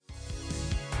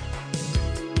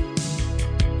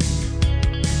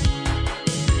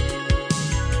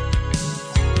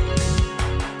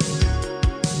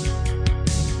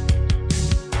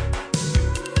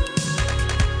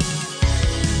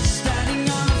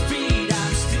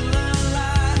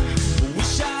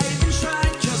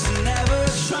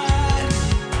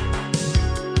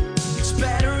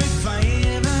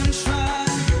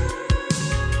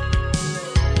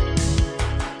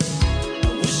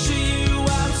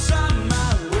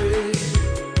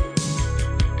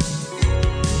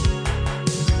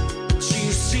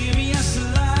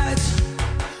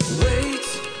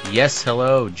Yes,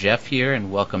 hello, Jeff here,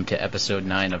 and welcome to episode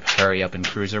 9 of Hurry Up and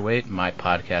Cruiserweight, my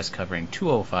podcast covering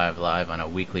 205 Live on a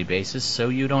weekly basis so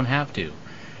you don't have to.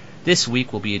 This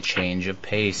week will be a change of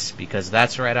pace, because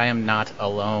that's right, I am not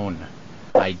alone.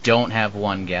 I don't have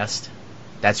one guest.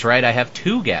 That's right, I have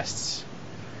two guests.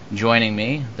 Joining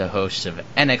me, the hosts of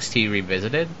NXT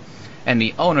Revisited, and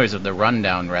the owners of the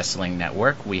Rundown Wrestling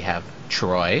Network, we have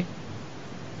Troy.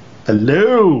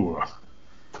 Hello!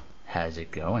 How's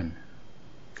it going?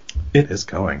 It is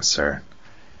going, sir.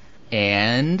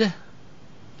 And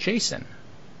Jason.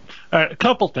 All right, a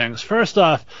couple things. First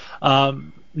off,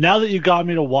 now that you got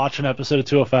me to watch an episode of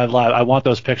 205 Live, I want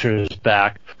those pictures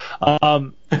back.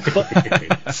 But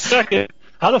second,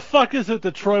 how the fuck is it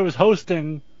that Troy was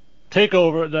hosting Take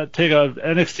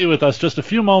NXT with us just a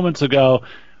few moments ago,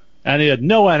 and he had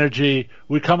no energy?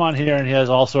 We come on here and he has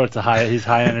all sorts of he's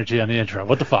high energy on the intro.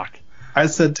 What the fuck? I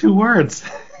said two words.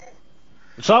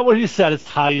 It's not what you said, it's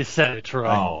how you said it, Troy.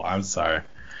 Oh, I'm sorry.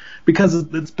 Because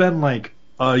it's been like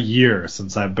a year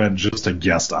since I've been just a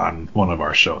guest on one of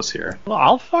our shows here. Well,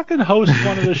 I'll fucking host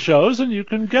one of the shows and you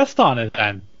can guest on it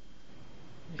then.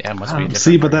 Yeah, it must be different.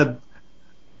 See, but that...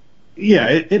 Yeah,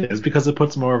 it is, because it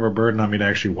puts more of a burden on me to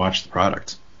actually watch the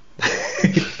product.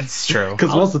 It's true.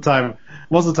 Because most of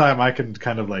the time I can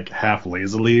kind of like half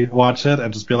lazily watch it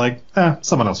and just be like,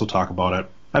 someone else will talk about it.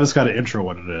 I just got to intro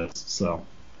what it is, so...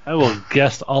 I will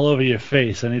guest all over your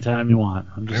face anytime you want.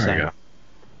 I'm just saying.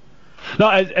 No,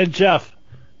 and Jeff,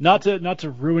 not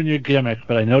to ruin your gimmick,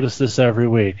 but I notice this every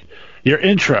week. Your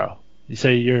intro, you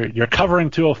say you're covering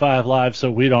 205 Live,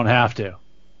 so we don't have to.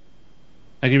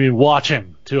 Like you mean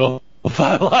watching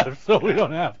 205 Live, so we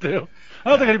don't have to. I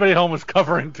don't think anybody at home was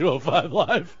covering 205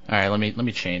 Live. All right, let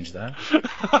me change that.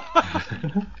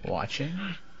 Watching.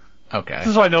 Okay. This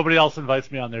is why nobody else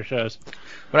invites me on their shows.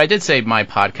 But I did say my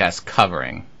podcast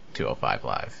covering 205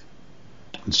 Live.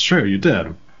 It's true, you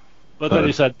did. But then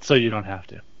you said, so you don't have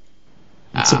to.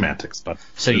 It's semantics, but...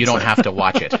 So you don't have to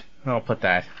watch it. I'll put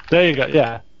that. There you go,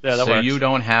 yeah that so works. You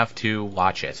don't have to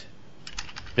watch it.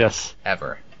 Yes.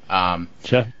 Ever.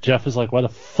 Jeff is like, why the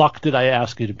fuck did I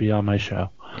ask you to be on my show?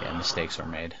 Yeah, mistakes were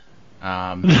made.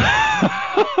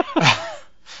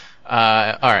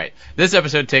 Alright. This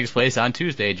episode takes place on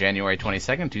Tuesday, January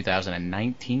 22nd,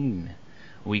 2019.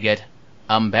 We get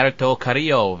Humberto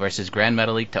Carrillo versus Gran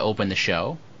Metalik to open the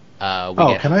show.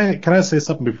 Can I say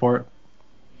something before?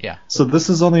 Yeah. So this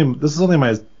is only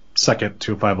my second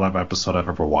 205 Live episode I've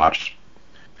ever watched.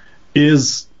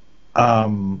 Is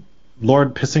Lord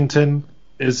Pissington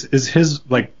is his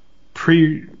like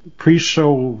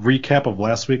pre-show recap of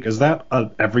last week, is that a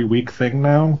every week thing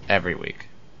now? Every week.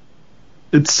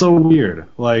 It's so weird.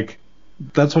 Like,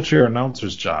 that's what your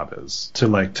announcer's job is, to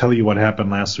like tell you what happened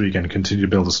last week and continue to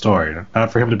build a story.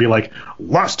 Not for him to be like,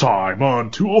 last time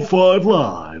on 205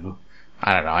 Live.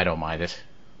 I don't know. I don't mind it.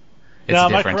 It's now,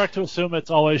 am different. I correct to assume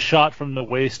it's always shot from the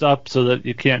waist up so that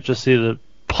you can't just see the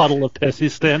puddle of piss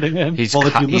he's standing in? He's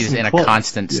in a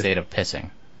constant state of pissing.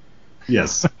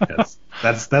 Yes.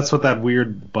 That's what that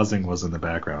weird buzzing was in the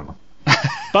background.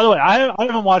 By the way, I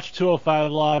haven't watched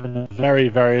 205 Live in a very,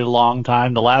 very long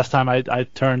time. The last time I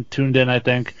tuned in, I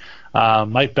think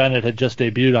Mike Bennett had just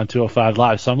debuted on 205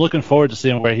 Live, so I'm looking forward to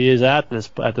seeing where he is at this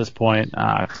point.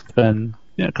 It's been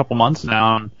a couple months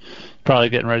now, and probably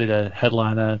getting ready to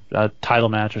headline a title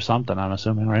match or something, I'm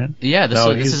assuming, right? Yeah,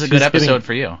 this is a good episode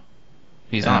for you.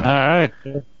 He's on. All right,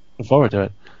 looking forward to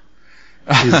it.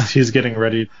 He's getting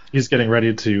ready. He's getting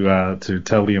ready to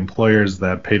tell the employers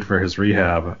that paid for his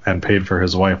rehab and paid for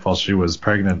his wife while she was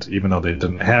pregnant, even though they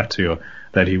didn't have to,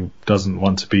 that he doesn't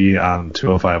want to be on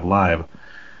 205 Live.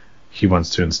 He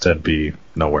wants to instead be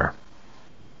nowhere.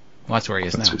 Well, that's where he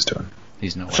is now. That's what he's doing.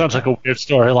 He's nowhere. Sounds like a weird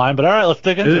storyline, but all right, let's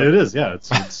dig into it. It is, yeah.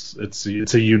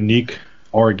 It's a unique,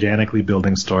 organically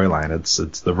building storyline. It's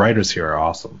the writers here are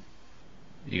awesome.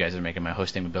 You guys are making my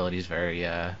hosting abilities very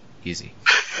easy.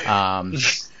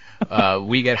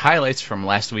 We get highlights from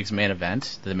last week's main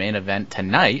event. The main event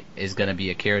tonight is going to be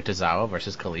Akira Tozawa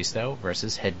versus Kalisto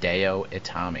versus Hideo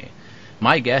Itami.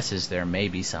 My guess is there may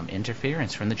be some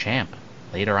interference from the champ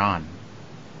later on.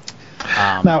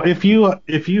 Now, if you are,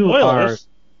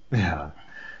 yeah,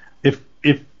 if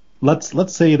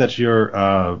let's say that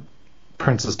you're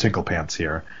Princess Tinklepants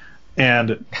here,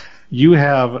 and you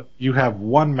have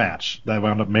one match that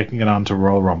wound up making it onto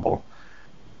Royal Rumble.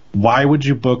 Why would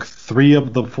you book 3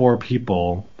 of the 4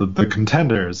 people, the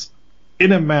contenders,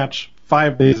 in a match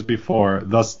 5 days before,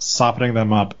 thus softening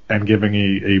them up and giving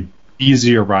a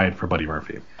easier ride for Buddy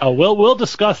Murphy? Oh, we'll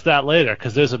discuss that later,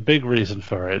 because there's a big reason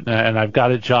for it, and I've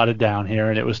got it jotted down here,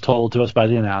 and it was told to us by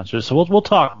the announcers, so we'll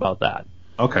talk about that.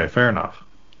 Okay, fair enough.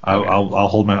 I'll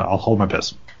hold my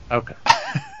piss. Okay.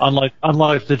 unlike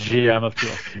the GM of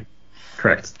 205.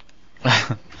 Correct.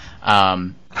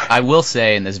 I will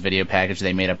say in this video package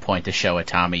they made a point to show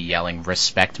Itami yelling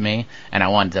 "respect me," and I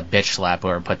wanted to bitch slap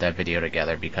whoever put that video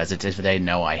together because it's if they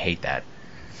know I hate that.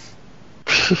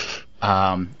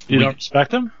 You don't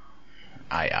respect him?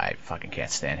 I fucking can't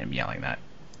stand him yelling that.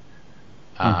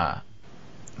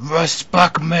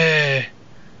 Respect me.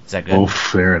 Is that good?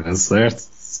 Oh, there it is. There,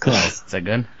 it's close. Is that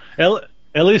good?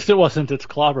 At least it wasn't its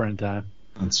clobbering time.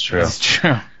 That's true. That's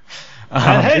true.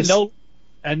 And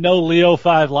hey, no Leo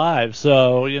 5 Live,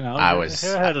 so you're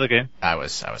ahead of the game. I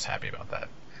was happy about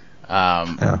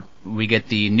that. We get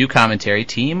the new commentary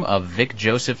team of Vic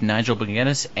Joseph, Nigel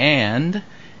McGuinness, and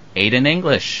Aiden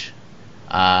English.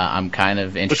 I'm kind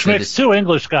of interested. Which makes two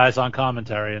English guys on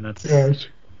commentary, and it's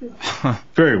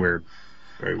very weird.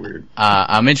 Very weird.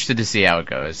 I'm interested to see how it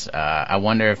goes. I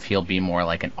wonder if he'll be more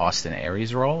like an Austin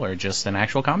Aries role or just an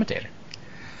actual commentator.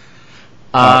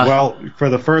 Well, for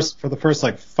the first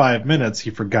like 5 minutes,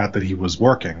 he forgot that he was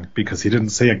working because he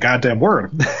didn't say a goddamn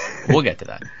word. We'll get to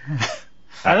that.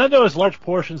 I know there was large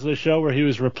portions of the show where he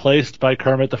was replaced by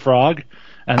Kermit the Frog,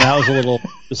 and that was a little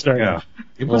disturbing. Yeah,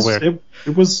 it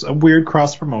was a weird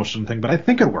cross promotion thing, but I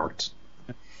think it worked.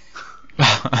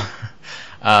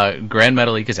 Grand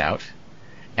Metalik is out,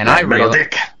 and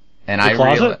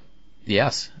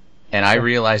yes, and I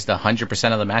realized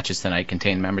 100% of the matches tonight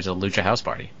contained members of the Lucha House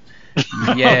Party.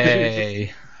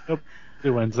 Yay! It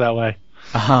wins that way.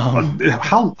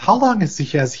 How long has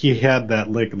he had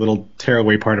that like little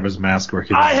tearaway part of his mask where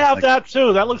he? I have that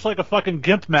too. That looks like a fucking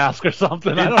gimp mask or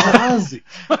something. I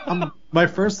don't know. My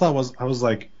first thought was, I was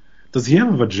like, does he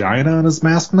have a vagina on his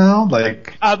mask now?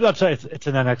 Like, I'm sorry, it's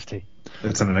an NXT.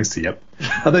 It's an NXT, yep.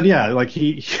 And then like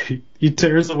he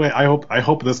tears away. I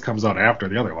hope this comes out after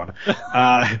the other one.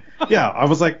 I'm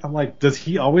like, does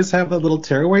he always have that little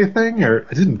tearaway thing? Or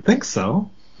I didn't think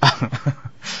so.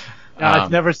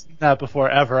 I've never seen that before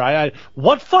ever.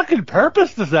 What fucking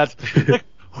purpose does that? Like,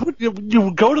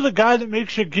 you go to the guy that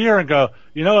makes your gear and go,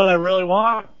 you know what I really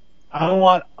want? I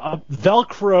want a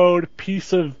Velcroed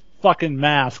piece of fucking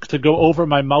mask to go over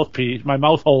my mouthpiece, my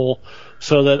mouth hole,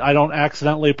 so that I don't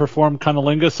accidentally perform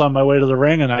cunnilingus on my way to the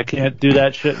ring, and I can't do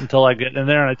that shit until I get in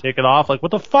there and I take it off. Like,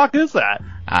 what the fuck is that?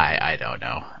 I don't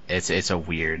know. It's a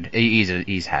weird.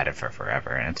 He's had it for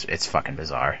forever, and it's fucking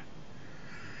bizarre.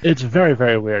 It's very,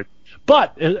 very weird.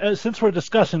 But since we're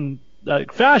discussing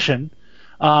fashion,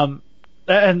 and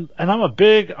I'm a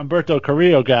big Umberto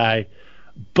Carrillo guy,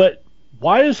 but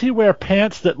why does he wear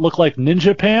pants that look like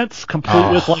ninja pants,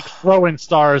 complete with like throwing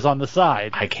stars on the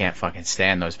side? I can't fucking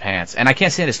stand those pants, and I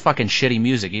can't stand his fucking shitty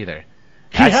music either.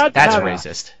 That's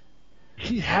racist.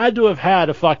 He had to have had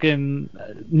a fucking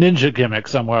ninja gimmick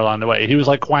somewhere along the way. He was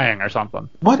like Quang or something.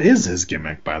 What is his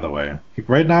gimmick, by the way?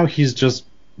 Right now, he's just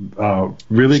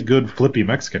really good flippy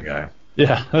Mexican guy.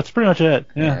 Yeah, that's pretty much it.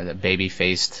 Yeah, the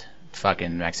baby-faced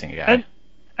fucking Mexican guy.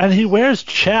 And he wears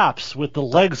chaps with the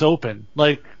legs open.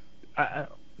 Like, I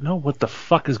don't know what the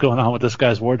fuck is going on with this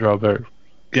guy's wardrobe or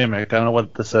gimmick. I don't know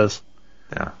what this is.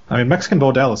 Yeah, I mean, Mexican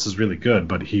Bo Dallas is really good,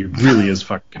 but he really is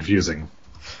fucking confusing.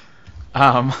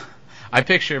 I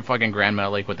picture fucking Grand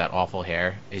Metalik with that awful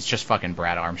hair. He's just fucking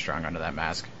Brad Armstrong under that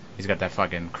mask. He's got that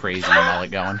fucking crazy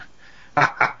mullet going.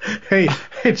 Hey,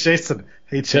 Jason.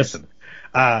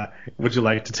 Would you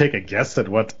like to take a guess at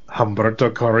what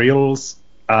Humberto Carrillo's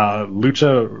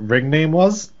lucha ring name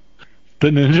was? The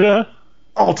Ninja?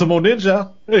 Ultimo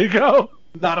Ninja. There you go.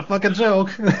 Not a fucking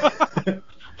joke.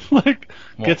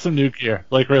 Get some new gear.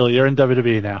 Like, really, you're in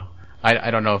WWE now.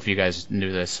 I don't know if you guys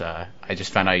knew this. I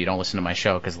just found out you don't listen to my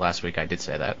show because last week I did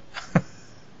say that.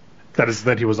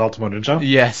 That he was Ultimo Ninja?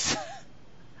 Yes.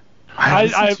 I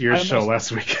listened to your show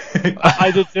last week.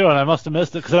 I did too, and I must have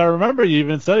missed it because I remember you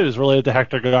even said it was related to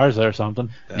Hector Garza or something.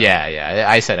 Yeah.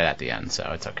 I said it at the end, so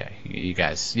it's okay. You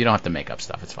guys, you don't have to make up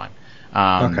stuff. It's fine.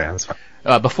 Okay, that's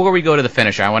fine. Before we go to the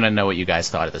finisher, I want to know what you guys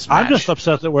thought of this match. I'm just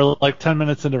upset that we're like 10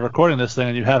 minutes into recording this thing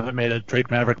and you haven't made a Drake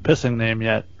Maverick pissing name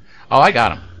yet. Oh, I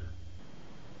got him.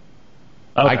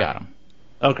 Okay. I got him.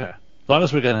 Okay. As long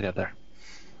as we're going to get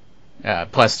there.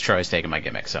 Plus, Troy's taking my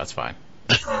gimmick, so it's fine.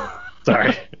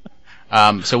 Sorry.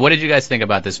 So what did you guys think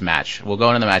about this match? We'll go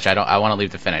into the match. I want to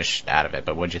leave the finish out of it,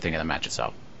 but what did you think of the match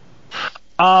itself?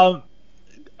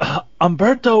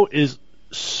 Umberto is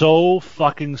so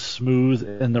fucking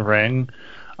smooth in the ring.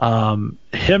 Him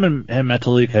and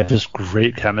Metalik have just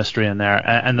great chemistry in there.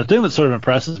 And the thing that sort of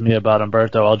impresses me about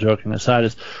Umberto, all joking aside,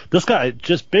 is this guy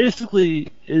just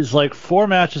basically is like 4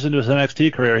 matches into his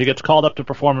NXT career. He gets called up to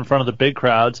perform in front of the big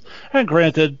crowds. And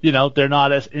granted, they're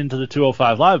not as into the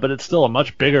 205 Live, but it's still a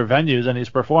much bigger venue than he's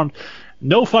performed.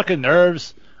 No fucking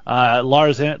nerves.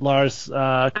 Lars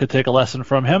could take a lesson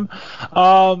from him.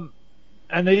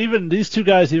 And these two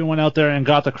guys even went out there and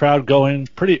got the crowd going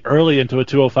pretty early into a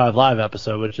 205 Live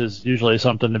episode, which is usually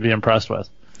something to be impressed with.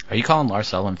 Are you calling Lars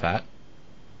Sullivan fat?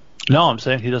 No, I'm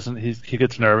saying he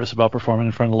gets nervous about performing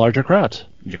in front of larger crowds.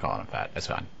 You're calling him fat. That's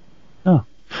fine. No.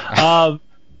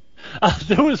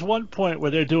 There was one point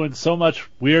where they're doing so much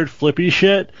weird flippy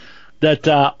shit that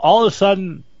all of a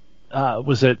sudden, I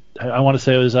want to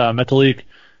say it was Metalik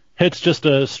hits just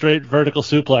a straight vertical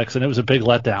suplex, and it was a big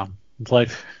letdown. It's like,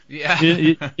 yeah.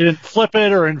 you didn't flip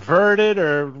it or invert it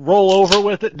or roll over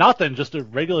with it. Nothing, just a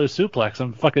regular suplex.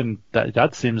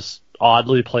 That seems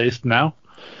oddly placed now.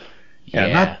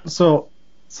 Yeah. So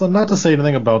not to say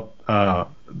anything about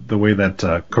the way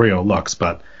that Carrillo looks,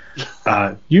 but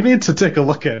you need to take a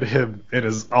look at him in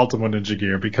his Ultimate Ninja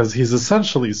gear, because he's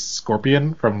essentially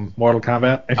Scorpion from Mortal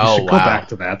Kombat, and you should go back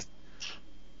to that.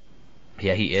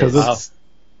 Yeah, he is.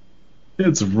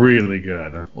 It's really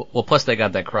good. Well, plus they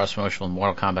got that cross promotion with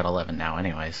Mortal Kombat 11 now,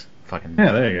 anyways. Fucking.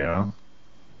 Yeah, there you go.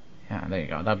 Yeah, there you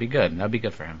go. That'd be good. That'd be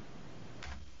good for him.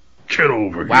 Get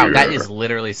over here. Wow, that is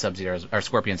literally Sub-Zero's or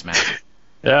Scorpion's match.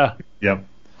 Yeah. Yep.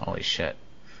 Holy shit.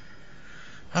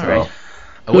 All right.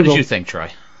 What did you think,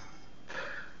 Troy?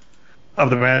 Of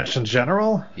the match in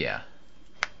general? Yeah.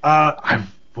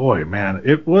 Boy, man,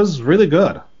 it was really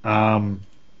good.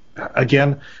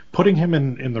 Again, putting him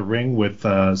in the ring with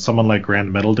someone like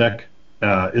Grand Metaldick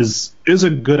is a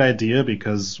good idea,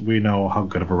 because we know how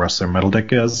good of a wrestler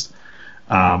Metaldick is.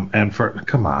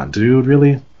 Come on, dude,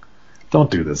 really? Don't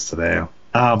do this today.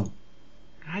 God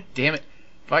damn it.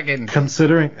 Fucking.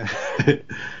 Considering.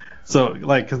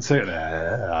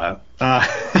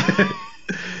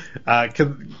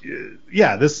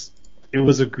 It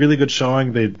was a really good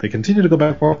showing. They continue to go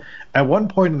back and forth. At one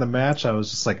point in the match, I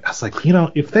was like,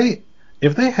 if they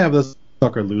have this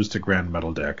sucker lose to Grand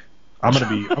Metaldick, I'm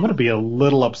gonna be a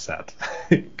little upset,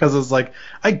 because it's like,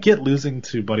 I get losing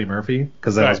to Buddy Murphy,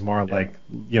 because that was more like,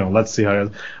 let's see how it is.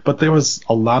 But there was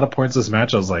a lot of points this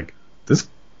match I was like, this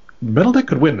Metaldick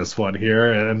could win this one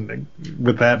here, and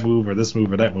with that move or this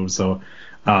move or that move. So,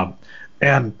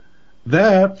 and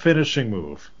that finishing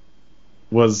move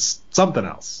was something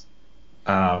else.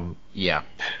 Yeah.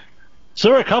 So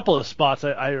there were a couple of spots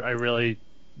I really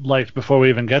liked before we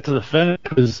even get to the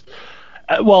finish.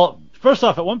 First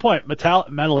off, at one point,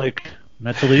 Metalik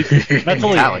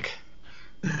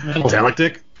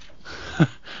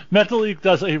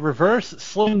does a reverse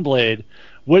sling blade,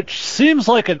 which seems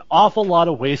like an awful lot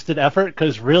of wasted effort,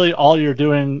 because really all you're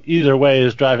doing either way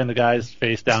is driving the guy's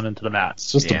face down into the mat.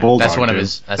 It's just a bulldog. That's one of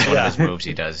his moves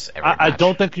he does every match. I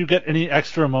don't think you get any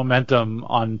extra momentum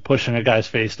on pushing a guy's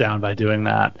face down by doing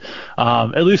that.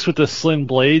 At least with the sling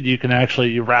blade, you can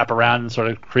actually wrap around and sort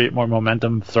of create more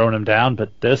momentum throwing him down,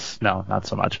 but this, no, not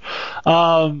so much.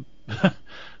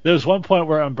 There was one point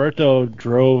where Umberto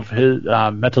drove his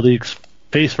Metalik's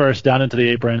face first down into the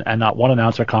apron, and not one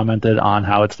announcer commented on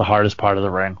how it's the hardest part of the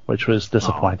ring, which was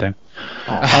disappointing.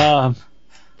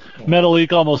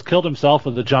 Metalik almost killed himself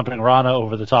with the jumping Rana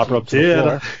over the top rope to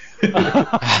the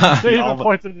floor. They even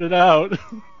pointed it out.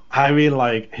 I mean,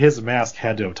 like, his mask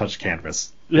had to have touched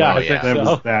canvas. Yeah, I think that so.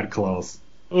 was that close.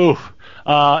 Oof.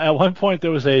 At one point,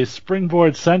 there was a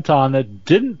springboard senton that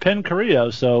didn't pin Carrillo,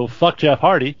 so fuck Jeff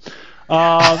Hardy.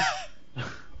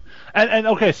 And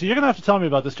okay, so you're gonna have to tell me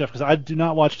about this, Jeff, because I do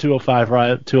not watch 205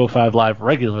 Live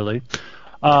regularly.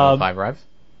 205 Live?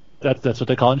 That's what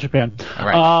they call it in Japan. All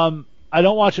right. I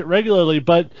don't watch it regularly,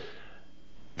 but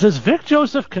does Vic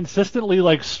Joseph consistently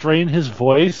strain his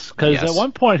voice? Because at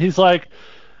one point he's like,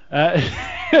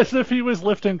 as if he was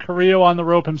lifting Carrillo on the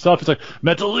rope himself. He's like,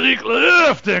 Metalik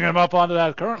lifting him up onto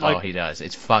that current. Oh, he does.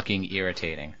 It's fucking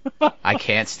irritating. I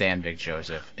can't stand Vic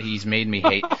Joseph. He's made me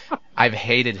hate. I've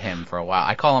hated him for a while.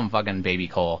 I call him fucking Baby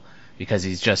Cole, because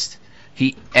he's just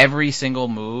every single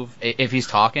move. If he's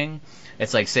talking,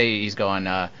 it's like, say he's going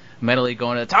Metalik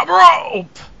going to the top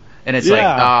rope, and it's like,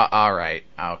 all right,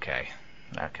 okay,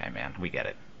 man, we get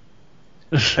it.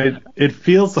 It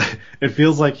feels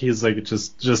like he's like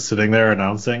just sitting there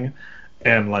announcing,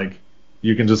 and like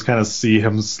you can just kind of see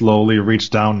him slowly reach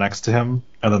down next to him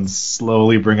and then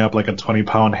slowly bring up like a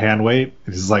 20-pound hand weight.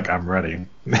 And he's like, I'm ready.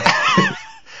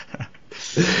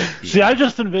 See, I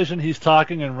just envision he's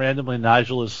talking and randomly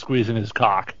Nigel is squeezing his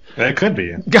cock. It could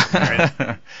be.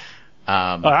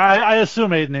 I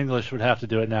assume Aiden English would have to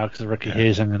do it now because of Ricky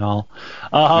hazing and all.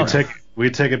 We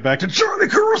take it back to Charlie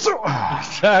Caruso.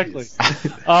 Exactly.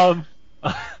 I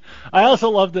also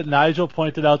love that Nigel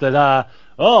pointed out that,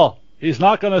 he's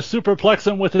not going to superplex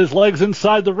him with his legs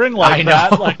inside the ring like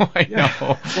that. Like, I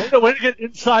know. Way to get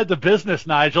inside the business,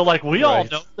 Nigel. Like, we all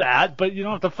know that, but you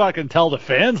don't have to fucking tell the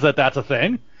fans that that's a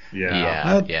thing.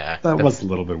 Yeah. That was a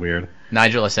little bit weird.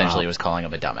 Nigel essentially was calling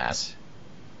him a dumbass.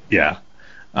 Yeah.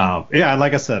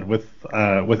 Like I said, with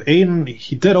Aiden,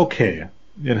 he did okay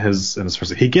in his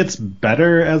first. He gets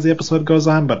better as the episode goes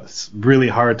on, but it's really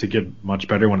hard to get much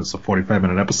better when it's a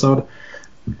 45-minute episode.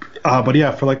 But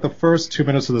yeah, for like the first 2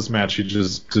 minutes of this match, he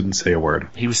just didn't say a word.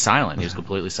 He was silent. He was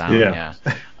completely silent.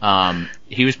 Yeah.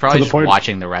 He was probably just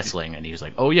watching the wrestling, and he was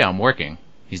like, "Oh yeah, I'm working."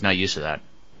 He's not used to that.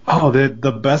 Oh,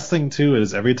 the best thing too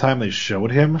is every time they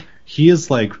showed him, he is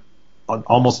like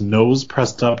almost nose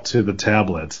pressed up to the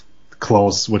tablet,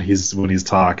 close when he's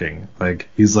talking. Like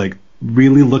he's like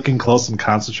really looking close and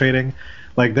concentrating.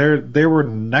 Like they were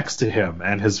next to him,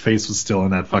 and his face was still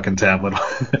in that fucking tablet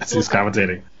as he's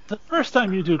commentating. The first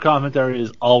time you do commentary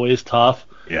is always tough.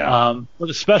 Yeah. But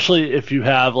especially if you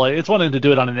have, like, it's one thing to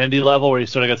do it on an indie level where you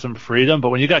sort of get some freedom, but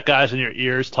when you got guys in your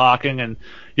ears talking and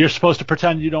you're supposed to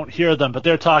pretend you don't hear them, but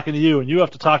they're talking to you and you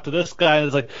have to talk to this guy, and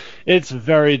it's like, it's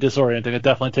very disorienting. It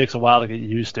definitely takes a while to get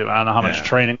used to. I don't know how much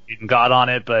training you got on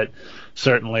it, but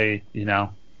certainly, you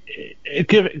know,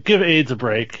 give AIDS a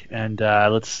break, and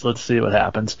let's see what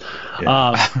happens.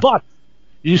 Yeah. But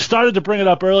you started to bring it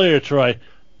up earlier, Troy.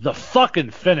 The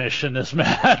fucking finish in this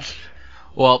match.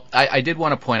 Well, I did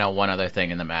want to point out one other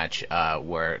thing in the match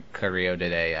where Carrillo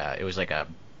did it was like a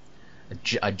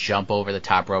jump over the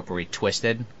top rope where he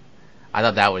twisted. I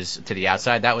thought that was to the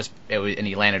outside. That was it was, and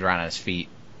he landed right on his feet.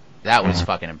 That was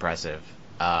fucking impressive.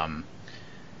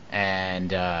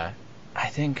 And I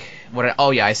think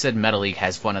I said Metal League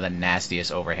has one of the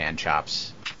nastiest overhand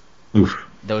chops. Oof.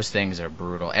 Those things are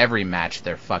brutal. Every match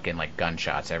they're fucking like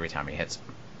gunshots every time he hits them.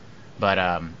 But,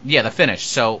 the finish.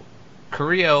 So,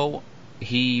 Carrillo,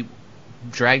 he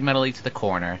dragged Metal League to the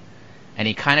corner, and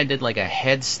he kind of did like a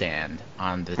headstand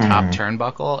on the top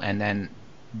turnbuckle, and then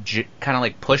kind of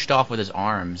like pushed off with his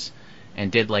arms,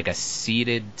 and did like a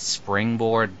seated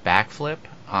springboard backflip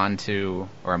onto,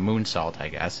 or a moonsault, I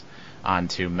guess,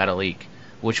 onto Metal League,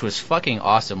 which was fucking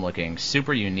awesome looking,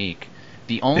 super unique.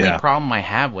 The only problem I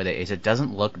have with it is it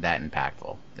doesn't look that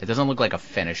impactful. It doesn't look like a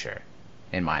finisher,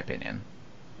 in my opinion.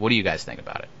 What do you guys think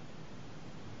about it?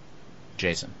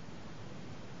 Jason?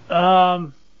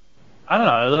 I don't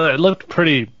know. It looked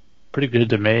pretty good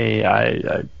to me.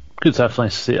 I could definitely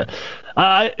see it.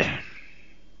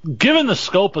 Given the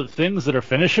scope of things that are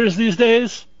finishers these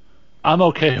days, I'm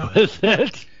okay with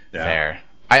it. Yeah. Fair.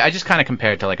 I just kind of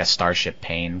compare it to like a Starship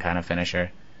Pain kind of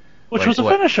finisher. Which was a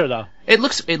finisher, though. It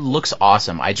looks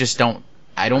awesome. I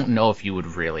don't know if you would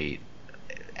really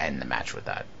end the match with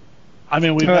that. I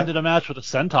mean, we've ended a match with a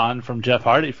senton from Jeff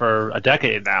Hardy for a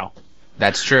decade now.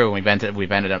 That's true. We've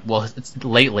ended up. Well,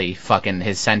 lately, fucking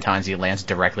his sentons, he lands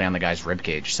directly on the guy's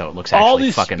ribcage, so it looks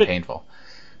actually fucking painful.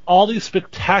 All these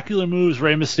spectacular moves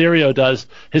Rey Mysterio does,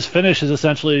 his finish is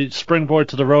essentially springboard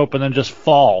to the rope and then just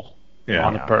fall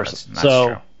on the person. That's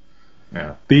true.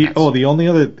 Yeah. The only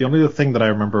other thing that I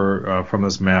remember from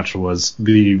this match was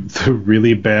the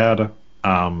really bad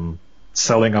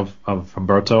selling of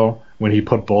Humberto when he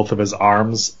put both of his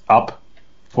arms up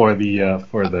for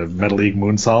the Metal League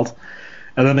moonsault,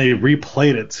 and then they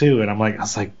replayed it too, and I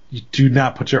was like, you do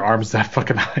not put your arms that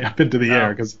fucking high up into the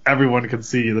air because everyone can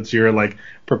see that you're like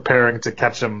preparing to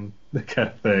catch him, the kind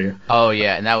of thing. Oh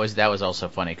yeah, and that was also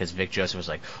funny because Vic Joseph was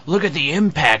like, look at the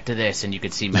impact of this, and you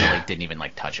could see Metal League didn't even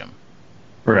like touch him.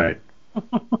 Right.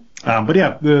 But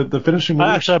yeah, the finishing move.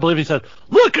 Actually, I believe he said,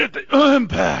 "Look at the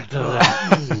impact of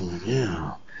that."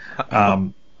 Yeah.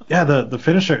 The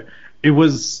finisher. It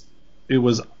was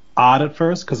odd at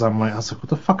first because I was like, what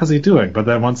the fuck is he doing? But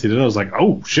then once he did it, I was like,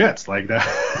 oh shit, like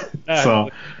that. So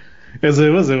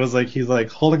it was like he's like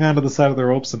holding onto the side of the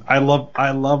ropes, and I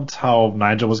loved how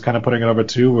Nigel was kind of putting it over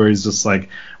too, where he's like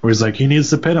he needs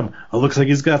to pin him. It looks like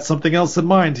he's got something else in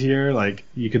mind here. Like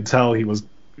you could tell he was,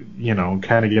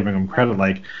 kind of giving him credit.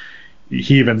 Like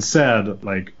he even said,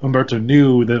 like Humberto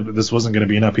knew that this wasn't going to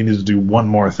be enough. He needed to do one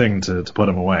more thing to put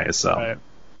him away. So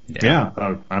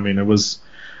I mean, it was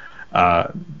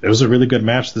a really good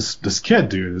match. This kid,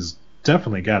 dude, has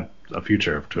definitely got a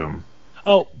future to him.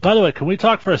 Oh, by the way, can we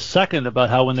talk for a second about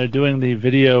how when they're doing the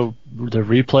replay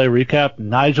recap,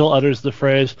 Nigel utters the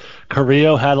phrase,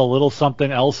 Carrillo had a little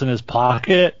something else in his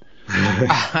pocket?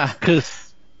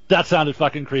 Because that sounded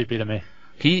fucking creepy to me.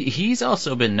 He's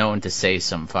also been known to say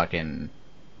some fucking,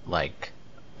 like,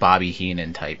 Bobby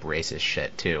Heenan type racist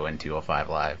shit, too, in 205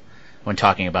 Live. When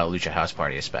talking about Lucha House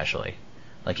Party especially.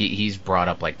 Like, he's brought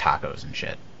up, like, tacos and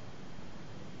shit.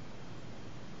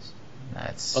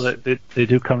 That's well, they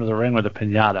do come to the ring with a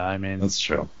piñata. I mean, that's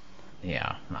true.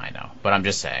 Yeah, I know, but I'm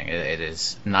just saying it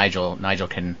is Nigel. Nigel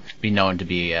can be known to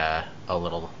be a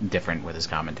little different with his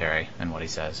commentary and what he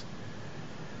says.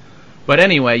 But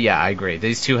anyway, yeah, I agree.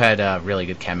 These two had really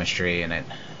good chemistry, and it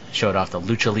showed off the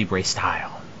lucha libre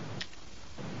style.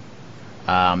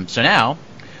 So now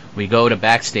we go to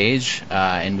backstage,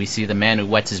 and we see the man who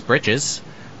wets his britches.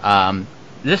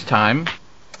 This time,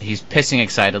 he's pissing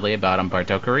excitedly about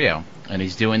Humberto Carrillo, and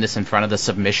he's doing this in front of the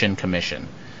Submission Commission,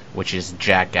 which is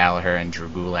Jack Gallagher and Drew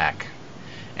Gulak.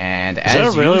 And is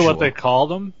that really what they called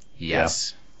them?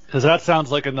 Yes. Because that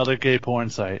sounds like another gay porn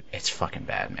site. It's fucking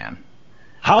bad, man.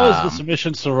 How is the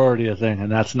submission sorority a thing,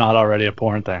 and that's not already a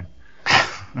porn thing?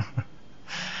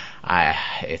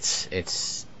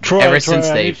 It's Troy, I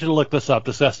need you to look this up.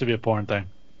 This has to be a porn thing.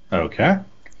 Okay.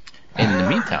 In the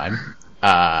meantime,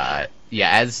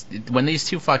 when these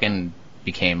two fucking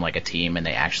became like a team and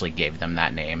they actually gave them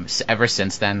that name, ever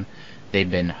since then,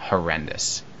 they've been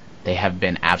horrendous. They have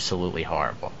been absolutely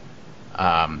horrible.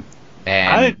 And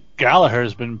I think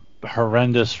Gallagher's been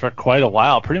horrendous for quite a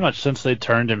while. Pretty much since they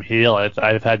turned him heel,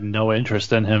 I've had no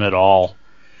interest in him at all.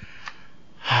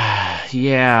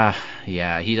 Yeah,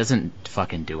 he doesn't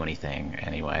fucking do anything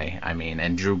anyway. I mean,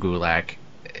 and Drew Gulak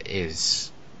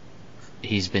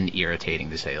he's been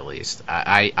irritating to say the least.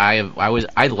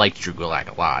 I liked Drew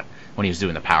Gulak a lot when he was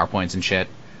doing the PowerPoints and shit,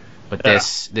 but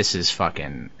this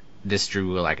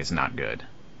Drew Gulak is not good.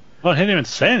 Well, he didn't even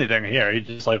say anything here. He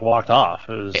just like walked off.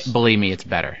 Believe me, it's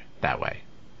better that way.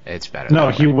 It's better. No,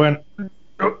 he went.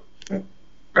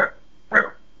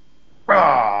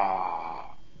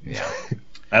 Yeah,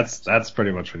 that's pretty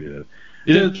much what he did.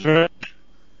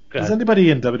 Does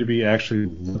anybody in WWE actually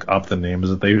look up the names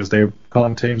that they're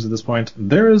calling teams at this point?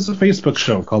 There is a Facebook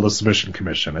show called the Submission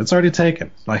Commission. It's already taken.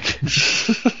 Like,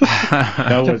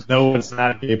 no, it's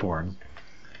not gay porn.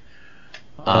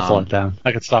 I'll slow it down.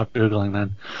 I could stop googling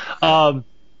then.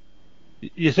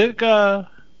 You think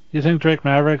Drake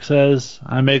Maverick says,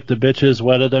 "I make the bitches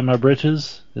wetter than my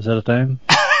britches"? Is that a thing?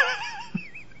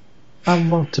 I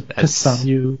want to piss on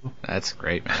you. That's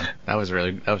great, man. That was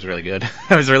really good.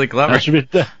 That was really clever.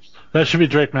 That should be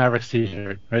Drake Maverick's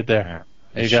t-shirt right there.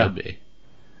 There you go. Should be.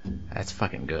 That's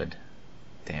fucking good.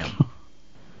 Damn.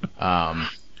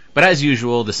 But as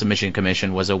usual, the Submission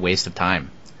Commission was a waste of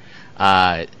time.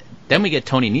 Then we get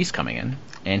Tony Nese coming in,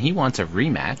 and he wants a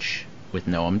rematch with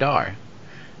Noam Dar.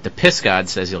 The Piss God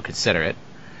says he'll consider it,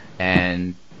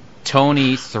 and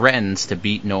Tony threatens to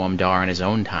beat Noam Dar in his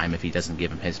own time if he doesn't give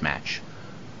him his match.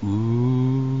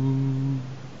 Ooh.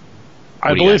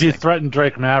 I believe he threatened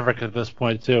Drake Maverick at this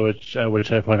point too, which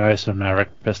I point I assume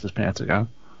Maverick pissed his pants again.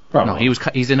 Probably. No,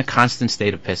 he's in a constant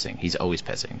state of pissing. He's always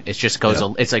pissing. It just goes.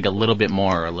 Yeah. It's like a little bit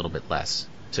more or a little bit less.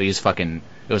 So he's fucking.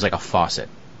 It was like a faucet.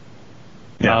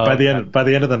 Yeah. By the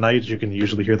end of the night, you can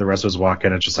usually hear the wrestlers walk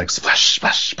in. It's just like splash,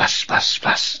 splash, splash, splash,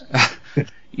 splash.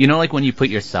 You know, like when you put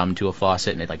your thumb to a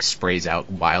faucet and it like sprays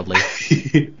out wildly.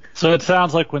 So it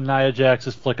sounds like when Nia Jax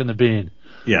is flicking the bean.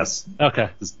 Yes. Okay.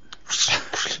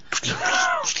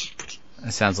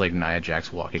 It sounds like Nia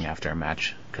Jax walking after a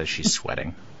match because she's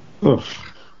sweating.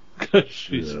 Because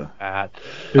she's fat.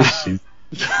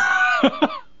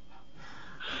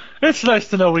 It's nice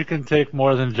to know we can take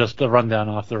more than just a rundown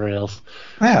off the rails.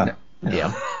 Yeah.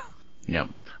 Yep.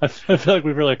 I feel like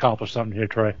we've really accomplished something here,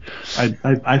 Troy.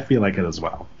 I feel like it as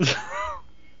well.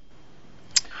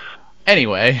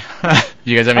 Anyway,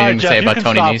 you guys have anything to say about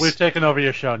Tony Nese? We've taken over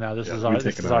your show now. This is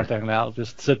our thing now.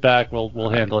 Just sit back. We'll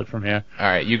handle it from here. All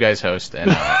right, you guys host,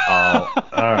 and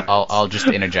I'll just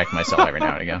interject myself every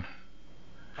now and again.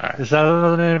 All right. Is that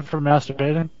another name for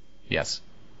masturbating? Yes.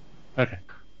 Okay.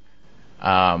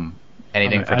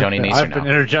 Anything for Tony Nese? I've been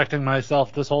interjecting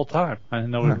myself this whole time. I didn't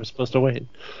know we were supposed to wait.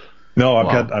 No,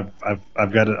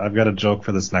 I've got a joke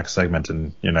for this next segment,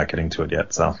 and you're not getting to it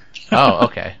yet. So. Oh,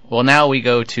 okay. Well, now we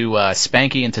go to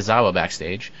Spanky and Tozawa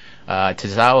backstage.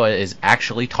 Tozawa is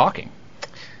actually talking.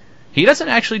 He doesn't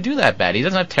actually do that bad. He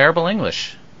doesn't have terrible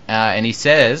English, and he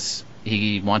says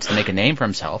he wants to make a name for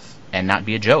himself and not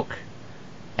be a joke.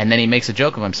 And then he makes a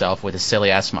joke of himself with a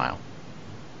silly ass smile.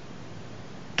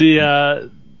 The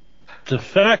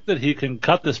fact that he can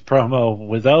cut this promo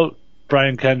without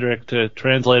Brian Kendrick to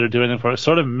translate or do anything for it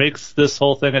sort of makes this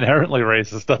whole thing inherently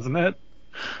racist, doesn't it?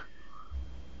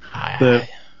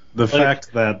 The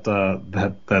fact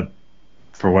that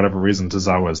for whatever reason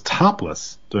Tozawa is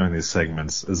topless during these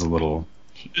segments is a little.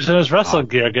 He's in his wrestling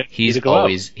gear. He's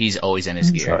always in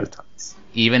his gear.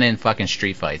 Even in fucking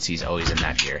street fights, he's always in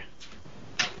that gear.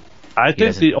 I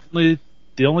think the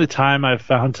only time I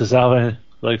found Tozawa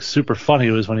like super funny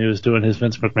was when he was doing his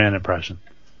Vince McMahon impression.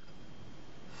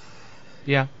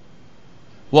 Yeah.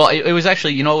 Well, it was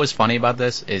actually, you know what was funny about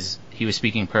this is he was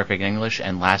speaking perfect English,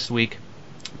 and last week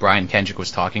Brian Kendrick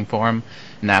was talking for him,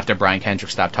 and after Brian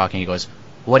Kendrick stopped talking, he goes,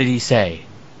 "What did he say?"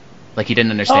 Like he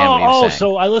didn't understand what he was saying.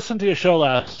 So I listened to your show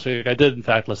last week. I did, in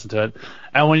fact, listen to it.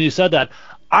 And when you said that,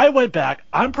 I went back.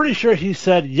 I'm pretty sure he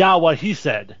said, "Yeah, what he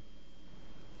said."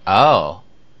 Oh.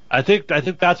 I think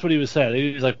that's what he was saying.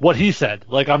 He was like, "What he said."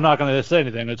 Like, I'm not going to say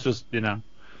anything. It's just,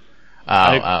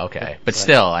 Okay. But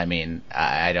still, I mean,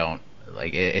 I don't,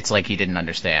 like, it's like he didn't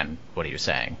understand what he was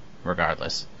saying,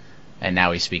 regardless. And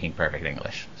now he's speaking perfect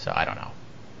English, so I don't know.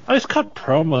 He's cut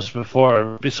promos before.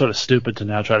 It would be sort of stupid to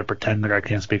now try to pretend the guy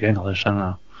can't speak English. I don't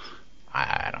know.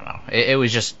 I don't know. It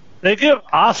was just... They give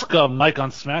Asuka a mic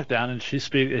on SmackDown, and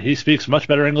he speaks much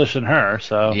better English than her,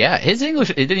 so... Yeah, his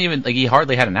English, it didn't even, like, he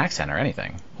hardly had an accent or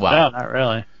anything. Well, no, not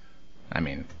really. I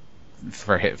mean,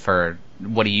 for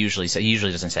what he usually says, he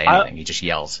usually doesn't say anything. He just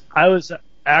yells. I was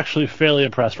actually fairly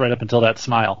impressed right up until that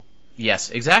smile.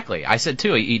 Yes, exactly. I said,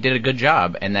 too, he did a good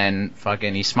job, and then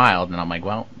fucking he smiled, and I'm like,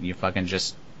 well, you fucking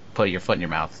just put your foot in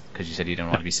your mouth, because you said you didn't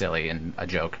want to be silly and a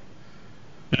joke.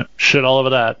 Yeah, shit all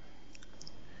over that.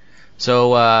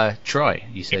 So, Troy,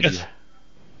 you said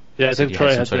I think Troy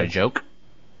had some had sort of joke?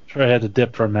 Troy had to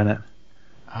dip for a minute.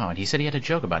 Oh, and he said he had a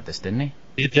joke about this, didn't he?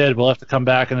 He did. We'll have to come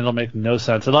back, and it'll make no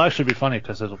sense. It'll actually be funny,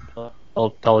 because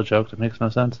I'll tell a joke that makes no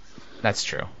sense. That's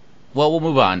true. Well, we'll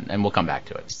move on, and we'll come back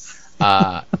to it.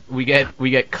 We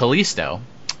get Kalisto.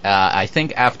 I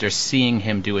think after seeing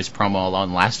him do his promo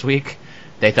alone last week,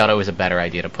 they thought it was a better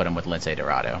idea to put him with Lince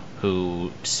Dorado,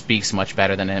 who speaks much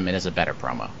better than him and is a better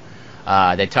promo.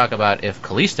 They talk about if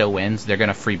Kalisto wins, they're going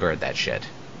to freebird that shit.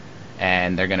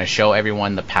 And they're going to show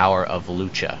everyone the power of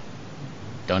Lucha.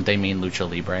 Don't they mean Lucha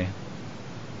Libre?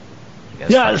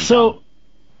 Yeah, so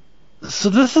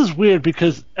this is weird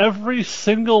because every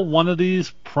single one of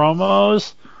these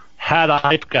promos had a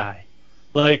hype guy.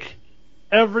 Like,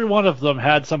 every one of them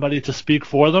had somebody to speak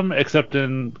for them, except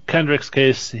in Kendrick's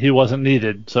case, he wasn't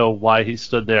needed. So why he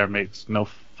stood there makes no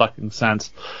fucking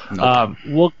sense.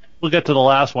 Nope. We'll get to the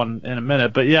last one in a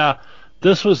minute, but yeah,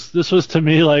 this was to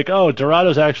me like, oh,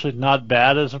 Dorado's actually not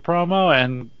bad as a promo,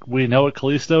 and we know what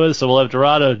Kalisto is, so we'll have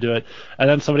Dorado do it. And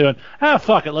then somebody went,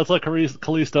 fuck it, let's let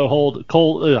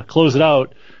Kalisto close it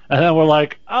out. And then we're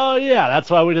like, oh yeah,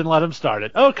 that's why we didn't let him start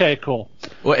it. Okay, cool.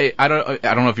 Well, I don't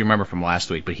know if you remember from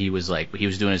last week, but he was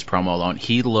doing his promo alone.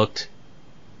 He looked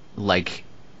like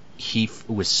he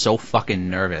was so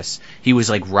fucking nervous. He was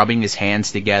like rubbing his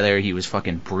hands together. He was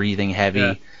fucking breathing heavy.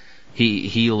 Yeah.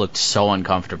 He looked so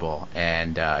uncomfortable,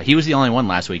 and he was the only one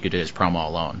last week who did his promo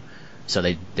alone. So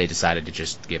they decided to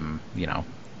just give him,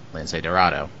 Lince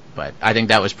Dorado. But I think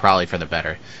that was probably for the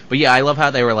better. But yeah, I love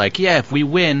how they were like, yeah, if we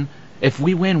win,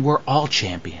 we're all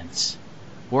champions.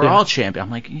 We're all champions.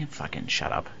 I'm like, you fucking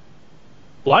shut up.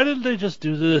 Why didn't they just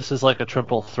do this as like a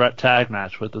triple threat tag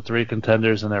match with the three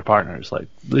contenders and their partners? Like,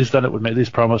 at least then these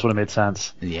promos would have made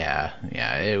sense. Yeah,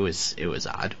 it was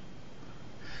odd.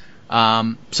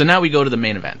 So now we go to the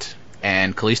main event,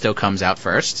 and Kalisto comes out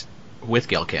first with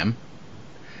Gail Kim,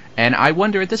 and I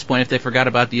wonder at this point if they forgot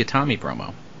about the Itami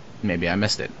promo. Maybe I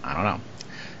missed it. I don't know.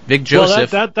 Vic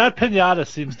Joseph. Well, that pinata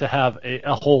seems to have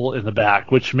a hole in the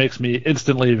back, which makes me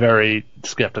instantly very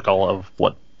skeptical of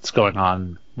what's going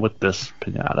on with this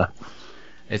pinata.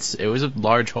 It was a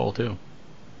large hole too.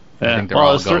 Yeah. I think they're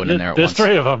all going in there at once. There's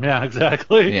three of them. Yeah,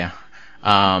 exactly. Yeah.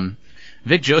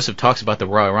 Vic Joseph talks about the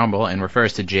Royal Rumble and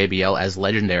refers to JBL as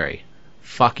legendary.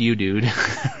 Fuck you, dude.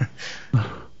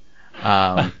 Go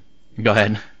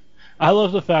ahead. I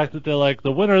love the fact that they're like,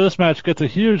 the winner of this match gets a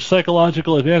huge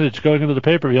psychological advantage going into the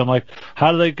pay-per-view. I'm like,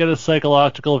 how do they get a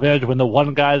psychological advantage when the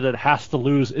one guy that has to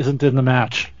lose isn't in the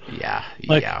match? Yeah,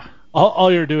 like, yeah.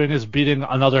 All you're doing is beating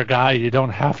another guy you don't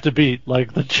have to beat.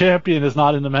 Like, the champion is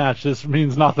not in the match. This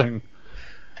means nothing.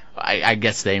 I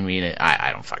guess they mean it.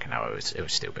 I don't fucking know. It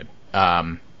was stupid.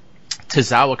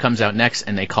 Tozawa comes out next,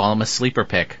 and they call him a sleeper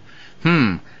pick.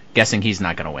 Guessing he's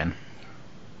not going to win.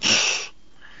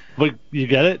 But you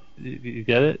get it? You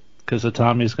get it? Because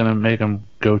Itami's going to make him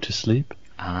go to sleep?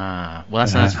 Well,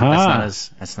 that's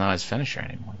not his finisher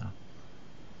anymore, though.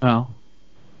 Well,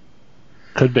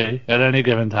 could be at any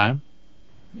given time.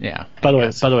 Yeah. By the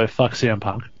way, fuck CM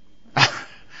Punk.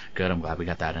 Good. I'm glad we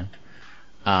got that in.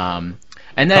 And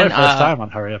then first time on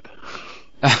Hurry Up.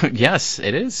 Yes,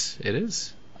 it is. It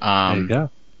is. There you go.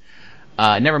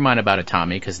 Never mind about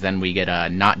Itami, because then we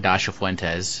get not Dasha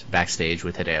Fuentes backstage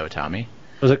with Hideo Itami.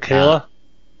 Was it Kayla?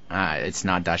 It's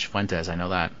not Dasha Fuentes. I know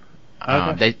that.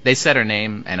 Okay. They said her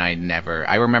name, and I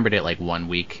remembered it like 1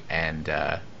 week, and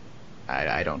I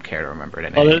I don't care to remember it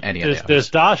in any of the There's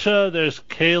Dasha, there's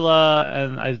Kayla,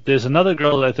 and there's another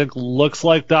girl that I think looks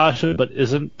like Dasha but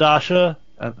isn't Dasha.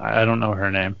 I don't know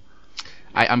her name.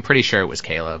 I'm pretty sure it was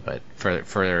Kayla, but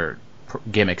for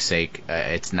gimmick's sake,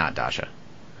 it's not Dasha.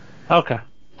 Okay.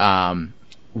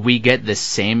 We get the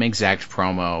same exact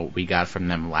promo we got from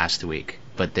them last week,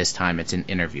 but this time it's in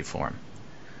interview form.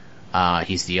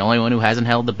 He's the only one who hasn't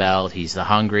held the belt. He's the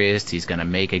hungriest. He's going to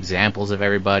make examples of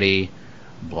everybody.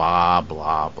 Blah,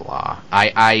 blah, blah.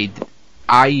 I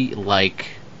like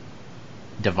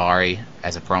Daivari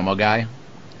as a promo guy.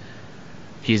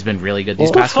 He's been really good these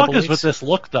past couple weeks. What the fuck is with this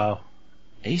look, though?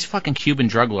 He's fucking Cuban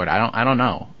drug lord. I don't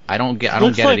know. I don't get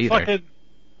it either.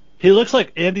 He looks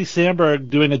like Andy Samberg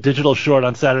doing a digital short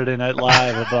on Saturday Night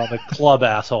Live about the club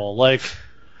asshole. Like,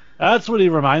 that's what he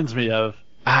reminds me of.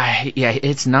 Yeah,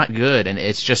 it's not good, and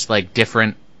it's just like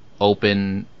different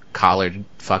open collared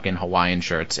fucking Hawaiian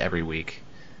shirts every week.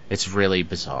 It's really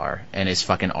bizarre, and his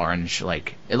fucking orange,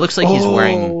 like, it looks like he's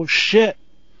wearing... Oh, shit.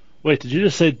 Wait, did you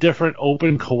just say different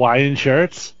open Hawaiian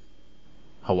shirts?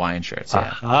 Hawaiian shirts, yeah.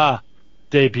 Aha.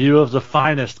 Debut of the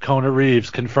finest, Kona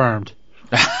Reeves, confirmed.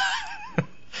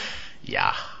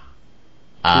 Yeah.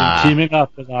 Teaming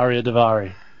up with Arya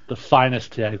Daivari, the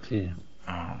finest tag team.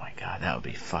 Oh my god, that would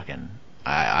be fucking...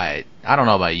 I don't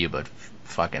know about you, but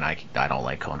fucking I don't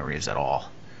like Kona Reeves at all.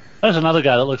 There's another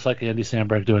guy that looks like Andy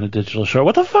Samberg doing a digital short.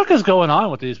 What the fuck is going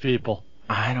on with these people?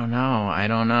 I don't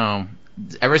know.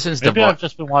 Ever since Maybe I've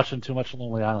just been watching too much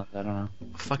Lonely Island. I don't know.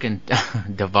 Fucking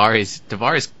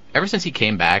Daivari, ever since he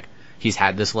came back, he's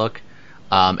had this look.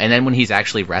 And then when he's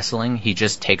actually wrestling, he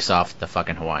just takes off the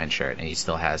fucking Hawaiian shirt, and he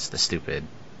still has the stupid,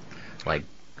 like,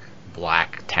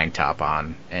 black tank top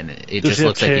on, and it just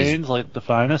looks like he's... like the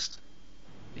finest?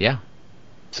 Yeah.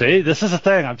 See, this is a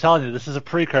thing. I'm telling you, this is a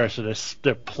precursor.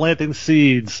 They're planting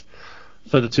seeds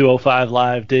for the 205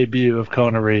 Live debut of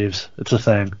Kona Reeves. It's a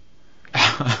thing.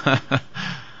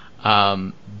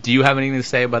 Do you have anything to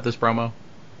say about this promo?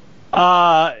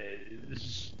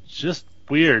 It's just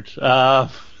weird. I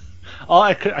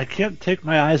can't take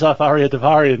my eyes off Arya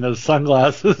Daivari in those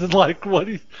sunglasses. And like,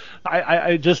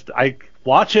 I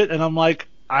watch it and I'm like,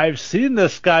 I've seen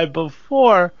this guy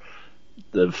before.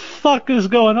 The fuck is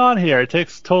going on here? It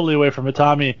takes totally away from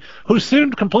Itami, who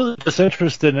seemed completely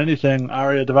disinterested in anything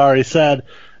Arya Daivari said,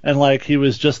 and like he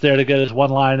was just there to get his one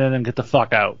line in and get the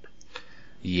fuck out.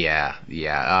 Yeah.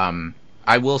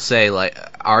 I will say, like,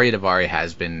 Arya Daivari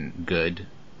has been good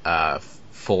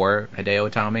for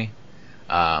Hideo Itami.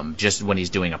 Just when he's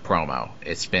doing a promo,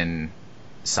 it's been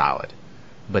solid.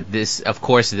 But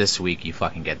this week you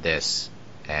fucking get this,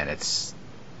 and it's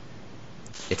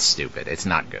stupid. It's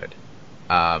not good.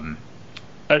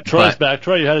 Troy's back.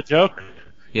 Troy, you had a joke?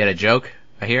 You had a joke,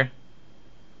 I hear?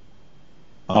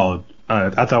 Oh,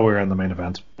 I thought we were in the main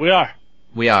event. We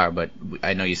are, but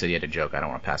I know you said you had a joke. I don't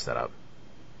want to pass that up.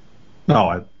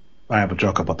 No, I have a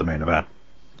joke about the main event.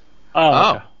 Oh,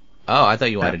 okay. I thought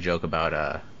you had a joke about...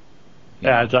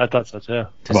 I thought so too.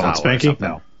 About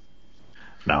Spanky?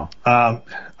 No.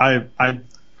 I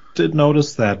did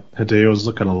notice that Hideo's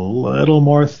looking a little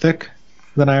more thick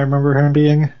than I remember him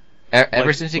being.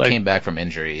 Ever since he came back from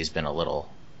injury, he's been a little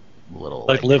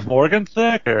like Liv Morgan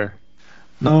thick, or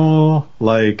no,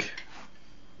 let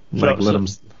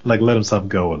himself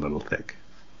go a little thick.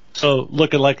 So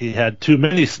looking like he had too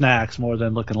many snacks more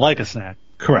than looking like a snack.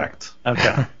 Correct.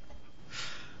 Okay.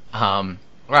 All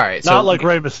right. Not like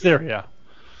Rey Mysterio.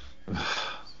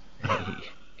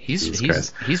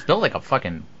 He's built like a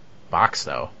fucking box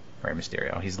though, Rey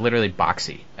Mysterio. He's literally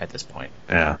boxy at this point.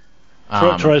 Yeah.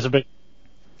 Troy's a big.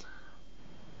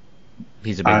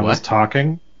 He's a big I was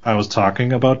talking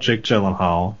about Jake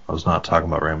Gyllenhaal. I was not talking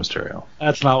about Rey Mysterio.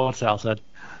 That's not what Sal said.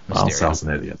 Well, Sal's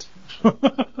an idiot.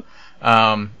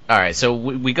 All right, so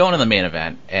we go into the main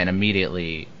event, and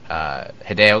immediately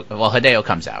Hideo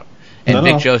comes out, and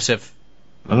Vic Joseph.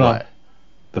 No.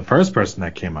 The first person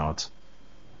that came out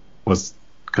was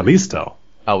Kalisto.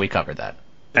 Oh, we covered that.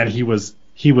 And he was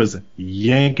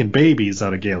yanking babies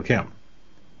out of Gail Kim.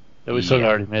 We sort of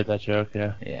already made that joke,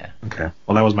 yeah. Yeah. Okay.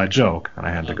 Well, that was my joke, and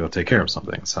I had to go take care of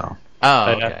something. So.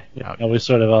 Oh, okay. Yeah, we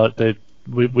sort of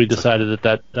we decided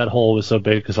that hole was so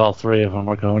big because all three of them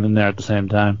were going in there at the same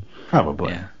time.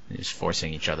 Probably. Yeah. Just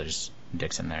forcing each other's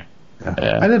dicks in there.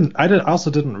 Yeah. I also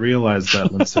didn't realize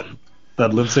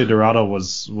that Lindsay Dorado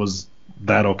was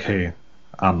that okay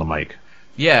on the mic.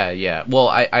 Yeah. Well,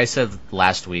 I said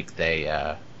last week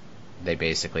they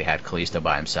basically had Kalisto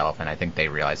by himself, and I think they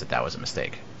realized that was a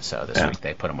mistake. So this week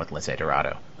they put him with Lindsay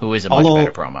Dorado, who is a much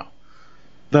better promo.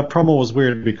 That promo was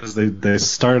weird because they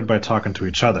started by talking to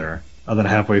each other, and then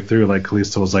halfway through, like,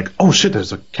 Kalisto was like, "Oh shit,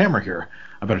 there's a camera here.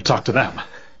 I better talk to them.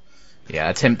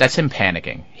 Yeah, that's him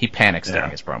panicking. He panics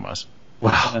during his promos.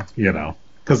 Well,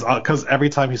 because every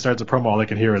time he starts a promo, all I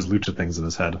can hear is lucha things in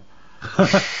his head.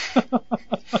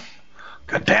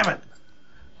 God damn it!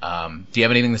 Do you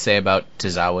have anything to say about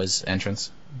Tozawa's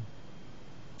entrance?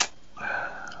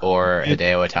 Or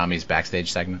Hideo Itami's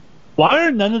backstage segment? Why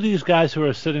are none of these guys who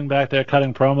are sitting back there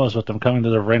cutting promos with them coming to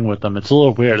the ring with them? It's a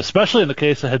little weird, especially in the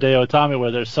case of Hideo Itami,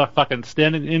 where they're fucking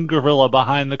standing in gorilla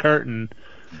behind the curtain,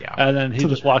 and then he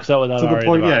just walks out without. To the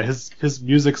point, his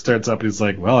music starts up. He's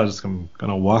like, "Well, I'm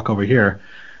gonna walk over here."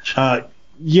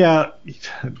 He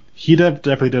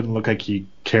definitely didn't look like he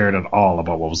cared at all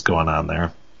about what was going on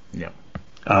there. Yeah.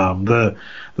 The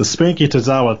Spanky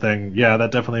Tozawa thing,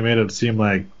 that definitely made it seem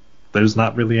like there's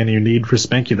not really any need for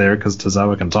Spanky there because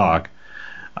Tozawa can talk.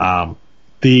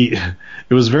 It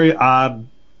was very odd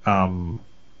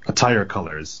attire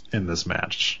colors in this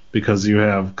match because you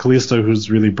have Kalisto, who's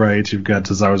really bright, you've got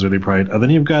Tozawa's really bright, and then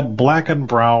you've got black and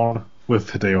brown with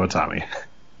Hideo Itami.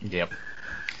 Yep.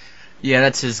 Yeah,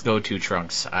 that's his go-to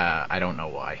trunks. I don't know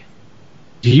why.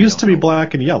 He used to be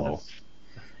black and yellow.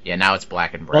 Yeah, now it's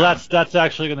black and brown. Well, that's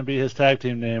actually going to be his tag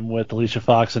team name with Alicia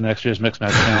Fox in next year's Mixed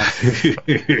Match Challenge.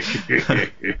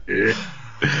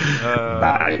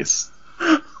 Nice.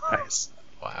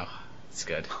 Wow, it's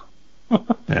good.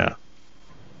 Yeah.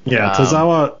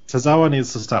 Tozawa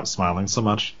needs to stop smiling so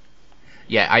much.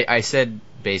 Yeah, I said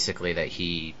basically that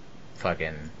he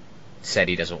fucking said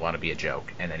he doesn't want to be a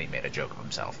joke, and then he made a joke of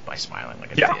himself by smiling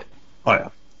like an idiot. Oh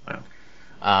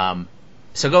yeah.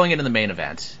 So going into the main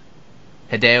event,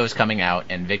 Hideo is coming out,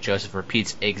 and Vic Joseph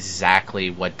repeats exactly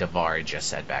what Daivari just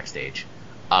said backstage.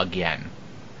 Again.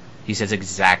 He says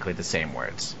exactly the same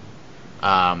words.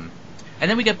 And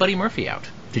then we get Buddy Murphy out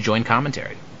to join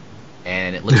commentary.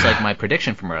 And it looks like my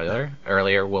prediction from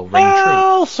earlier will ring true.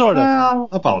 Well, sort of. Well,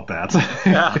 about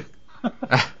that.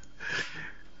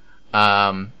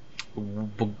 Yeah.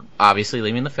 Obviously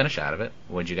leaving the finish out of it.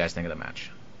 What did you guys think of the match?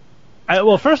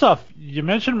 Well, first off, you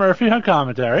mentioned Murphy on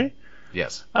commentary.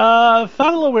 Yes. Found it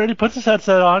a little weird. He puts his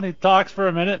headset on, he talks for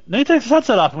a minute, and then he takes his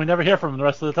headset off, and we never hear from him the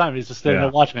rest of the time. He's just standing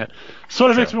there watching it.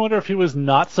 Sort of makes me wonder if he was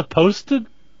not supposed to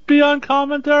be on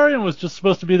commentary and was just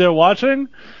supposed to be there watching.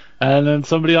 And then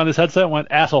somebody on his headset went,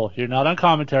 "Asshole, you're not on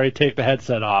commentary. Take the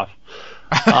headset off."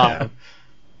 That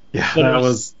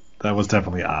was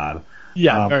definitely odd.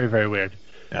 Yeah, very, very weird.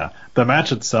 Yeah, the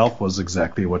match itself was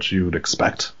exactly what you'd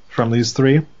expect from these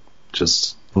three.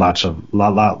 Just lot of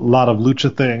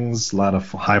lucha things, a lot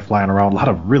of high flying around, a lot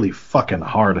of really fucking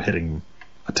hard hitting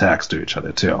attacks to each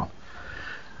other too.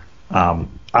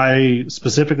 I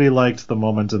specifically liked the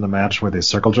moment in the match where they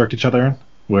circle jerked each other,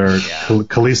 where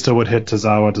Kalisto would hit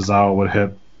Tozawa would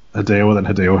hit Hideo, and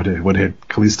then Hideo would hit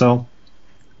Kalisto.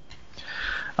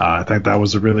 I think that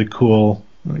was a really cool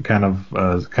kind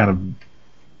of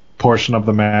portion of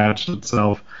the match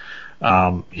itself.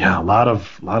 A lot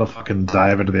of fucking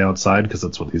dive into the outside because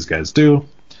that's what these guys do.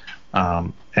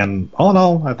 And all in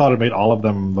all, I thought it made all of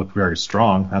them look very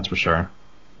strong. That's for sure.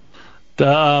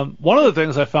 One of the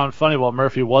things I found funny while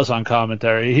Murphy was on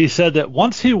commentary, he said that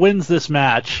once he wins this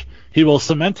match, he will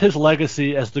cement his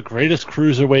legacy as the greatest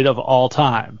cruiserweight of all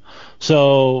time.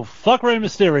 So, fuck Rey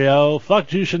Mysterio, fuck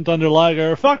Jushin Thunder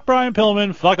Liger, fuck Brian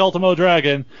Pillman, fuck Ultimo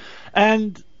Dragon.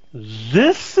 And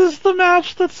this is the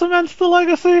match that cements the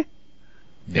legacy?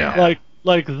 Yeah.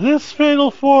 Like this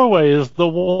Fatal 4-Way is the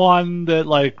one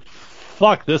that,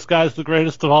 fuck, this guy's the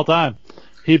greatest of all time.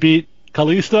 He beat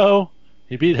Kalisto,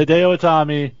 he beat Hideo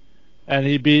Itami, and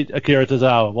he beat Akira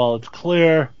Tozawa. Well, it's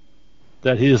clear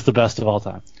that he is the best of all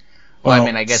time. Well, I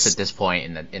mean, I guess at this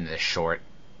point in the short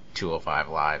 205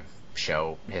 Live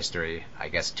show history, I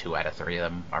guess 2 out of 3 of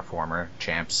them are former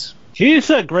champs. He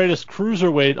said greatest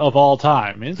cruiserweight of all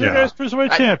time. He's the greatest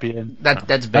cruiserweight champion.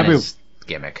 That's been his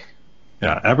gimmick.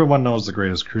 Yeah, everyone knows the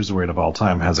greatest cruiserweight of all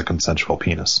time has a consensual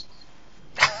penis.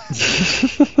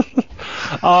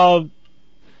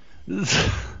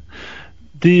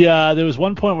 There was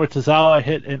one point where Tozawa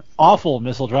hit an awful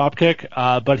missile dropkick,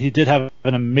 but he did have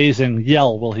an amazing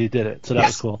yell while he did it, so that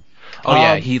was cool. Oh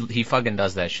yeah, he fucking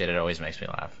does that shit. It always makes me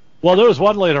laugh. Well, there was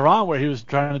one later on where he was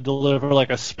trying to deliver like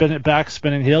a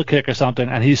spinning heel kick or something,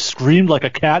 and he screamed like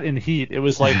a cat in heat. It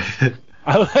was like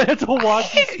I had to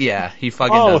watch. Yeah, he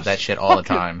fucking does that shit all the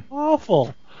time.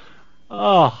 Awful.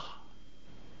 Oh.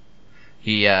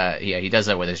 He does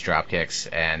that with his drop kicks,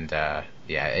 and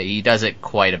he does it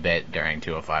quite a bit during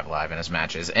 205 Live in his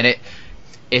matches, and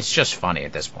it's just funny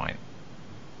at this point.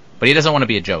 But he doesn't want to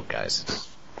be a joke, guys.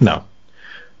 No.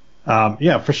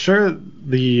 For sure.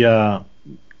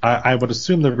 I would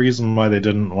assume the reason why they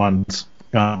didn't want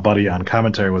Buddy on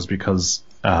commentary was because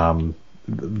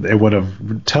they would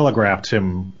have telegraphed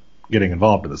him getting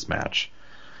involved in this match.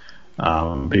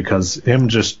 Because him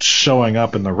just showing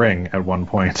up in the ring at one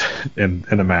point in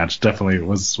a match definitely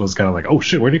was kind of like, oh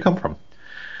shit, where'd he come from?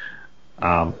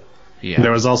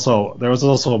 There was also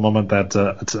a moment that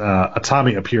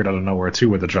Atami appeared out of nowhere too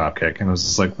with a dropkick, and it was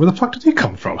just like, where the fuck did he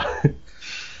come from?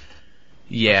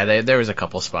 Yeah, there was a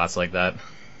couple spots like that.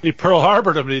 He Pearl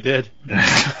Harbored him. He did.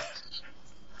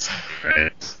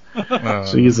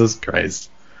 Jesus Christ.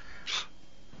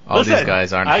 All these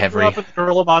guys aren't heavy. I grew up in the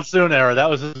Gorilla Monsoon era. That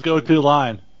was his go-to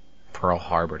line. Pearl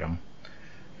Harbored him.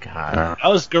 God. That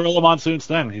was Gorilla Monsoon's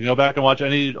thing. You go back and watch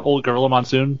any old Gorilla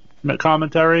Monsoon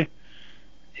commentary,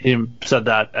 he said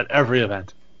that at every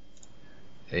event.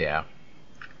 Yeah.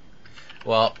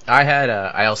 Well,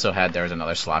 I also had, there was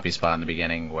another sloppy spot in the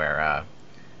beginning where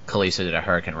Kalisto did a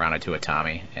Hurricane Rana to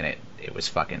Atami, and it was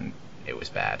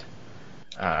bad.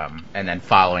 And then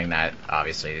following that,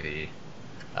 obviously,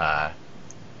 the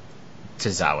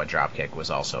Tozawa dropkick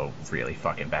was also really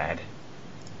fucking bad.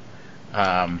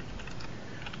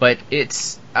 But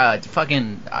it's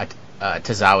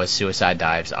Tozawa's suicide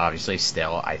dives obviously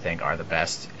still, I think, are the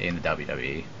best in the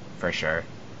WWE for sure.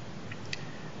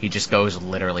 He just goes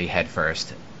literally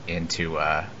headfirst into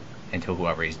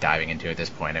whoever he's diving into at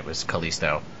this point. It was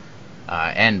Kalisto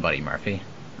and Buddy Murphy.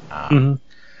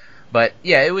 But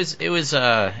yeah, it was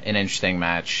an interesting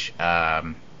match.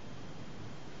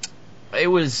 It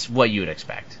was what you'd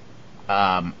expect.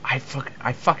 I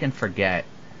fucking forget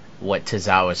what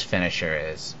Tozawa's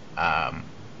finisher is,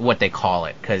 what they call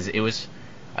it, because it was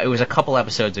a couple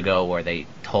episodes ago where they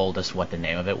told us what the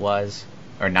name of it was,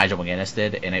 or Nigel McGuinness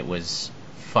did, and it was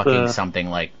fucking something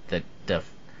like the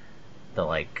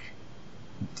like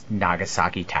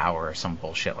Nagasaki Tower or some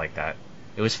bullshit like that.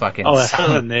 It was fucking. Oh, it has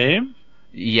a name?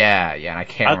 Yeah, and I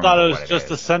can't. I thought it was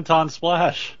just a Senton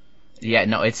Splash. Yeah,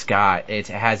 no, it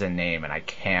has a name, and I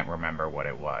can't remember what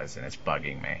it was, and it's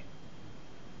bugging me.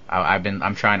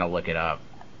 I'm trying to look it up,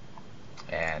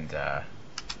 and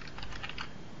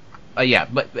yeah,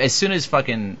 but as soon as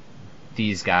fucking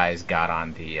these guys got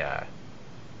on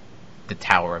the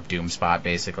Tower of Doom spot,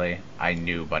 basically, I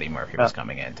knew Buddy Murphy was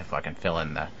coming in to fucking fill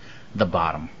in the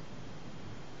bottom.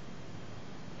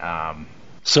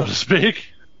 So to speak.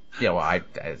 Yeah, well,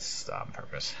 it's on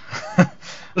purpose.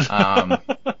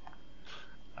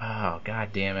 Oh, god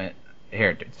damn it!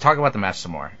 Here, talk about the match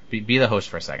some more. Be the host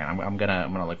for a second. I'm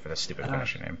gonna look for this stupid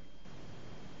finisher name.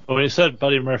 Well, when you said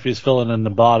Buddy Murphy's filling in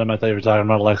the bottom, I thought you were talking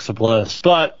about Alexa Bliss.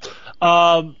 But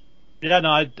yeah, no,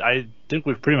 I think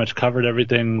we've pretty much covered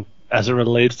everything as it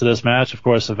relates to this match. Of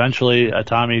course, eventually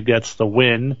Atami gets the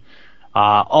win.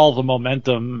 All the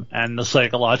momentum and the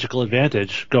psychological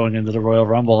advantage going into the Royal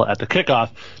Rumble at the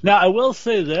kickoff. Now, I will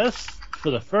say this. For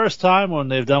the first time when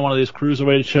they've done one of these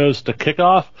Cruiserweight shows to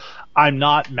kickoff, I'm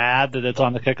not mad that it's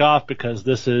on the kickoff because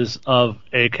this is of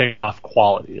a kickoff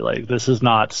quality. Like, this is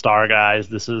not Star Guys.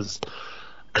 This is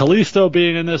Kalisto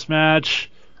being in this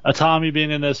match, Atami being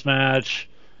in this match,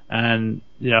 and,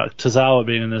 Tozawa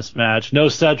being in this match. No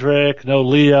Cedric, no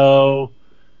Leo,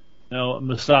 no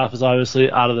Mustafa's obviously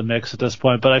out of the mix at this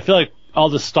point, but I feel like all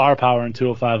the star power in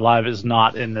 205 Live is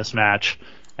not in this match.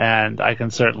 And I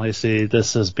can certainly see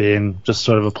this as being just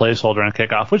sort of a placeholder and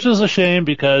kickoff, which is a shame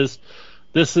because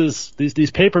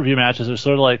these pay-per-view matches are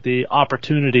sort of like the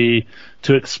opportunity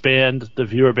to expand the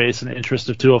viewer base and interest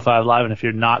of 205 Live. And if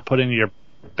you're not putting your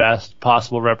best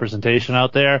possible representation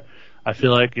out there, I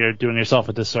feel like you're doing yourself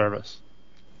a disservice.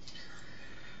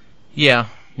 Yeah,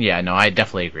 no, I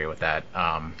definitely agree with that.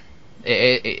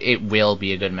 It will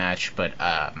be a good match, but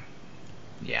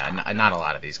yeah, not a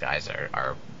lot of these guys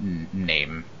are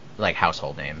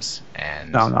household names,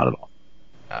 and no, not at all.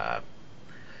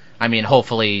 I mean,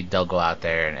 hopefully they'll go out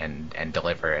there and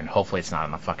deliver, and hopefully it's not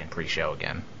on the fucking pre-show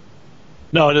again.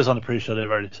 No, it is on the pre-show. They've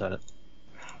already said it.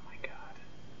 Oh my god,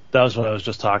 that was what I was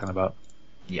just talking about.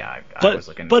 Yeah, I was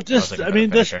looking. But that's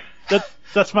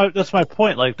my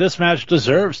point. Like, this match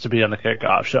deserves to be on the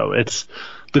kickoff show. It's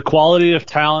the quality of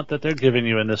talent that they're giving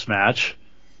you in this match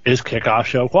is kickoff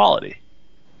show quality.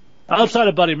 Outside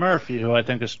of Buddy Murphy, who I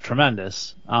think is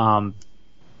tremendous. But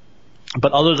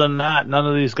other than that, none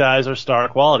of these guys are star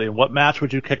quality. What match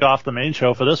would you kick off the main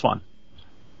show for this one?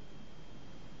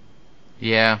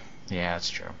 Yeah, that's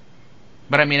true.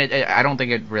 But I mean, I don't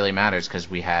think it really matters because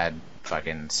we had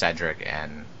fucking Cedric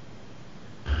and...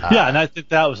 yeah, and I think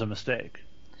that was a mistake.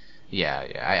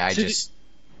 Yeah,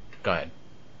 go ahead.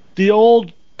 The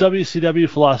old WCW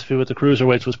philosophy with the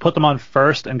Cruiserweights was put them on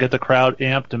first and get the crowd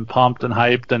amped and pumped and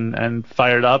hyped and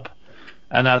fired up,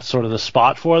 and that's sort of the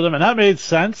spot for them, and that made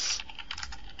sense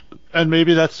And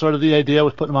maybe that's sort of the idea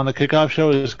with putting him on the kickoff show,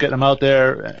 is getting him out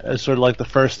there as sort of like the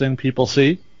first thing people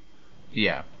see.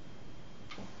 Yeah.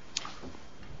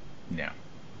 Yeah.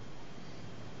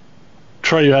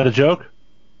 Troy, you had a joke?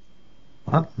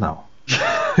 What? No.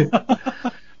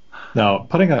 No,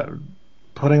 putting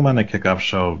him on a kickoff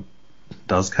show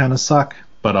does kind of suck,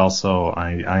 but also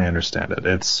I understand it.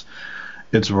 It's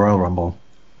Royal Rumble.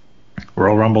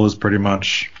 Royal Rumble is pretty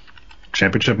much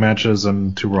championship matches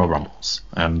and 2 Royal Rumbles,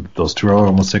 and those 2 Royal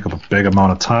Rumbles take up a big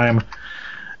amount of time.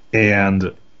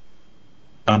 And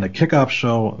on the kickoff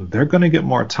show, they're going to get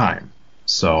more time.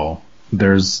 So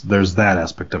there's that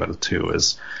aspect of it too.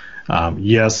 Is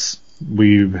yes,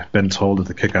 we've been told that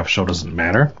the kickoff show doesn't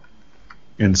matter,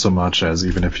 in so much as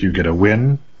even if you get a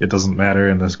win, it doesn't matter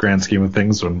in this grand scheme of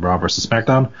things when Raw versus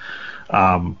SmackDown.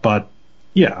 But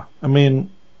yeah, I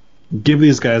mean, give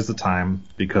these guys the time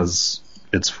because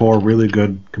it's 4 really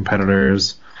good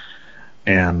competitors,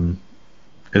 and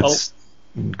it's.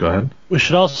 Go ahead. We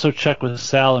should also check with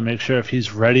Sal and make sure if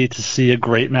he's ready to see a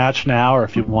great match now, or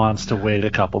if he wants to wait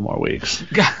a couple more weeks.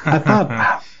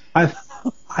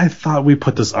 I thought we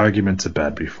put this argument to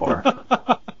bed before.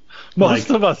 Most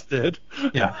of us did.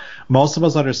 Yeah, most of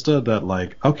us understood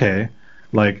that. Okay,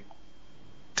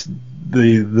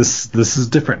 this is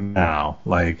different now.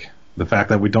 The fact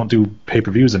that we don't do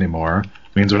pay-per-views anymore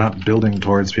means we're not building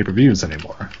towards pay-per-views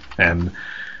anymore. And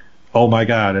oh my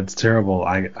god, it's terrible.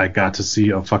 I got to see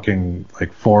a fucking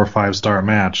 4 or 5 star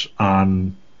match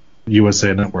on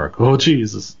USA Network. Oh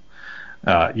Jesus.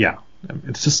 Yeah.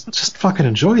 It's just fucking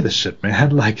enjoy this shit,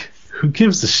 man. Who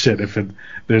gives a shit if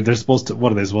they're supposed to?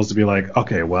 What are they supposed to be like?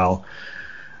 Okay, well,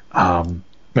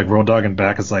 Road Dogg and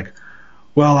Back is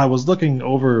well, I was looking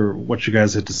over what you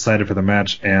guys had decided for the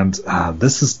match, and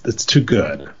it's too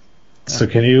good. So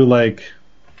can you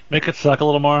make it suck a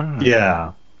little more?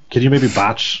 Yeah. Can you maybe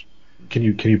botch? Can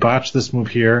you botch this move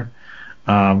here?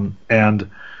 And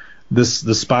this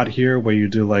spot here where you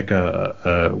do where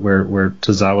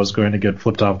Tozawa's going to get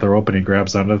flipped off the rope and he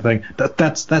grabs onto the thing.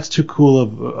 That's too cool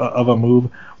of a move.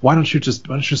 Why don't you just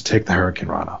take the Hurricane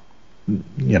Rana?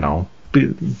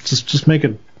 Just make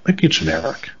it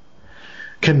generic.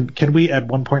 Can we at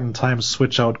one point in time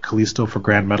switch out Kalisto for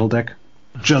Grand Metal Deck?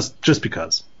 Just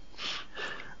because.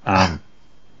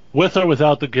 With or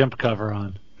without the GIMP cover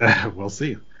on? We'll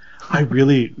see.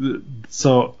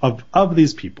 So of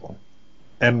these people,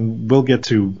 and we'll get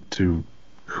to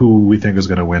who we think is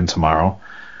going to win tomorrow.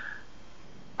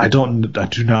 I do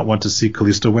not want to see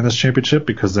Kalisto win this championship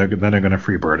because then they're going to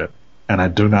freebird it, and I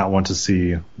do not want to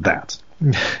see that.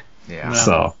 Yeah. No.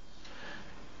 So.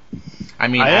 I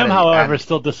am, however,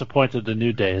 still disappointed the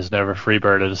New Day has never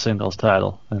freebirded a singles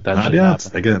title. That should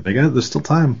happen. There's still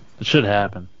time. It should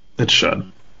happen. It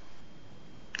should.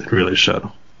 It really should.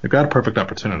 They've got a perfect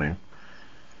opportunity.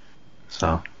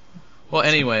 So. Well,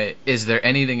 anyway, is there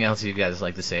anything else you guys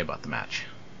like to say about the match?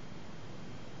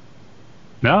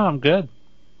 No, I'm good.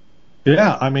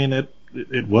 Yeah, I mean, it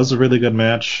was a really good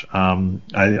match.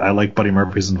 I like Buddy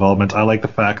Murphy's involvement. I like the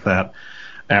fact that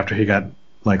after he got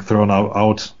thrown out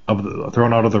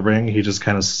of the ring, he just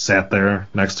kind of sat there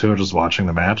next to her just watching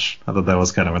the match. I thought that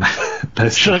was kind of a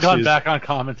nice. Should have gone back on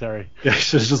commentary. Yeah, he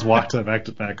should have just walked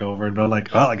back over and been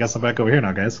well, I guess I'm back over here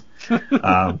now, guys.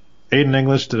 Aiden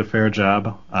English did a fair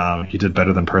job. He did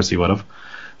better than Percy would have.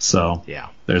 So yeah,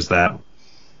 there's that.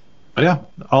 But yeah,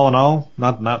 all in all,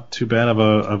 not too bad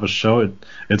of a show.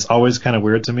 It's always kind of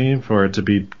weird to me for it to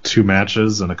be 2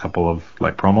 matches and a couple of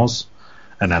promos,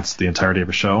 and that's the entirety of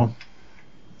a show.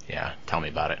 Yeah, tell me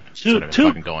about it. That's what I've been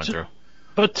fucking going through.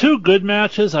 But 2 good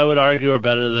matches, I would argue, are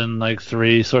better than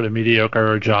 3 sort of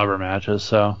mediocre or jobber matches.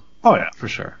 So. Oh yeah, for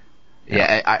sure.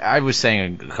 Yeah, I was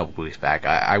saying a couple weeks back,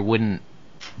 I wouldn't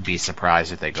be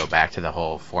surprised if they go back to the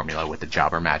whole formula with the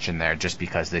jobber match in there, just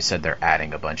because they said they're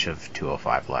adding a bunch of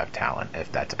 205 Live talent.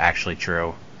 If that's actually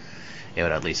true, it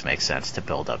would at least make sense to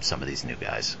build up some of these new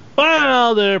guys.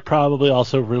 Well, they're probably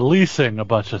also releasing a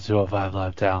bunch of 205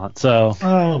 Live talent, so.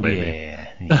 Oh, maybe.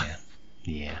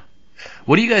 Yeah.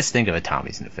 What do you guys think of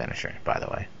Tommy's new finisher, by the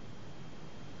way?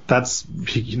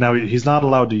 Now he's not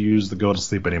allowed to use the go to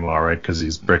sleep anymore, right? Because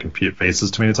he's breaking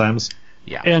faces too many times.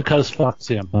 Yeah. And because fuck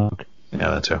CM Punk. Yeah,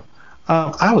 that too.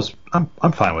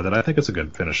 I'm fine with it. I think it's a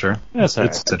good finisher. Yeah, it's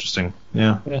interesting.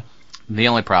 Yeah. The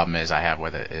only problem I have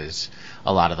with it is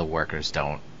a lot of the workers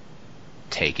don't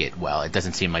take it well. It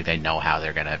doesn't seem like they know how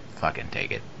they're gonna fucking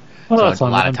take it. Well, so a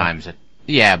lot of times it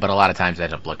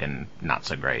ends up looking not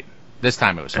so great. This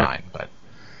time it was fine, but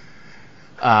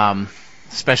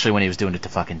especially when he was doing it to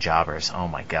fucking jobbers. Oh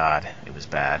my god, it was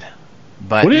bad.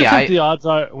 But what do you think the odds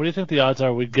are? What do you think the odds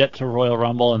are? We get to Royal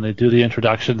Rumble and they do the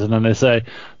introductions, and then they say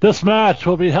this match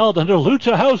will be held under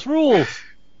Lucha House rules.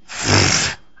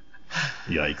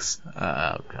 Yikes!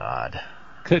 Oh God!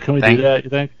 Can we do that? You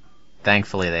think?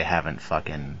 Thankfully, they haven't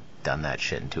fucking done that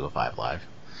shit in 205 Live.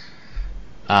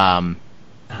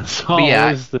 It's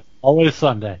always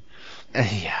Sunday.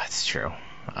 Yeah, it's true.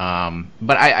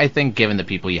 But I think given the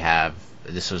people you have,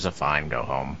 this was a fine go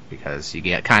home because you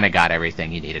kind of got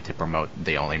everything you needed to promote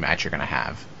the only match you're going to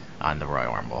have on the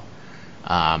Royal Rumble.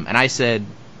 And I said,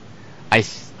 I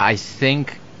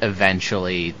think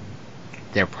eventually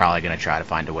they're probably going to try to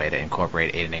find a way to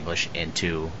incorporate Aiden English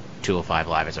into 205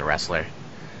 Live as a wrestler.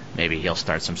 Maybe he'll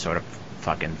start some sort of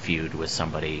fucking feud with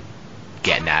somebody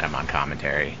getting at him on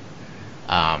commentary.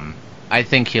 I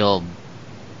think he'll...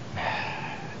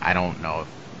 I don't know.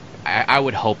 I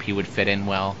would hope he would fit in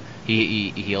well.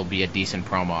 He'll be a decent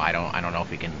promo. I don't know if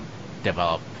he can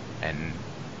develop and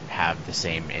have the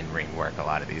same in-ring work a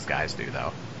lot of these guys do,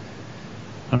 though.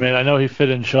 I mean, I know he fit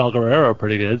in Shaw Guerrero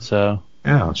pretty good, so...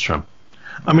 Yeah, that's true.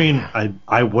 I mean,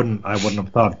 I wouldn't have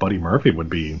thought Buddy Murphy would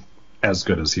be as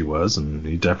good as he was, and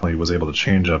he definitely was able to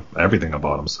change up everything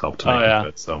about himself to make it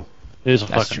fit, so...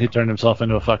 He turned himself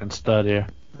into a fucking stud here.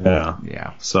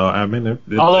 Yeah. So, I mean...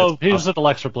 Although, he was at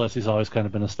Alexa Bliss, he's always kind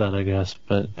of been a stud, I guess,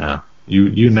 but... Yeah.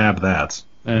 You nab that.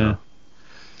 Yeah.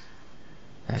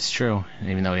 That's true,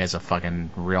 even though he has a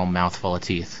fucking real mouthful of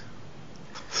teeth.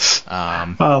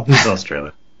 Well, he's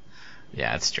Australian.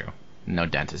 Yeah, that's true. No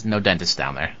dentist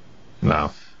down there.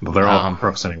 No. But they're all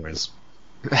crooks anyways.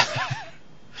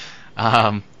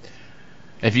 If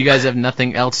you guys have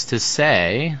nothing else to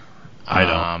say... I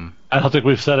don't. I don't think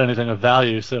we've said anything of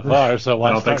value so far, so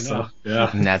why don't think so. Yeah.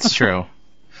 That's true.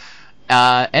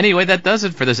 Anyway, that does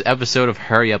it for this episode of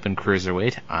Hurry Up and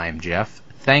Cruiserweight. I'm Jeff.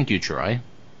 Thank you, Troy.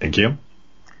 Thank you.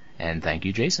 And thank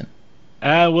you, Jason.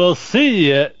 And we'll see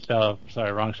you... Oh,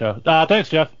 sorry, wrong show. Thanks,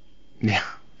 Jeff. Yeah.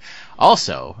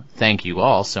 Also, thank you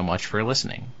all so much for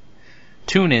listening.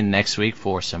 Tune in next week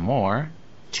for some more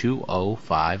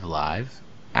 205 Live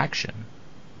action.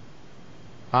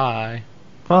 Bye.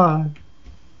 Bye.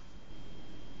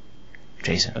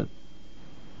 Jason.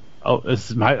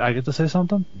 I get to say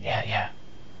something? Yeah.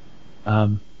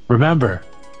 Remember,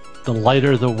 the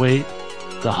lighter the weight,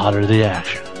 the hotter the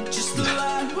action. It's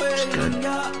good.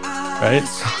 Right?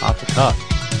 Off the cuff.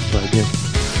 That's what I did.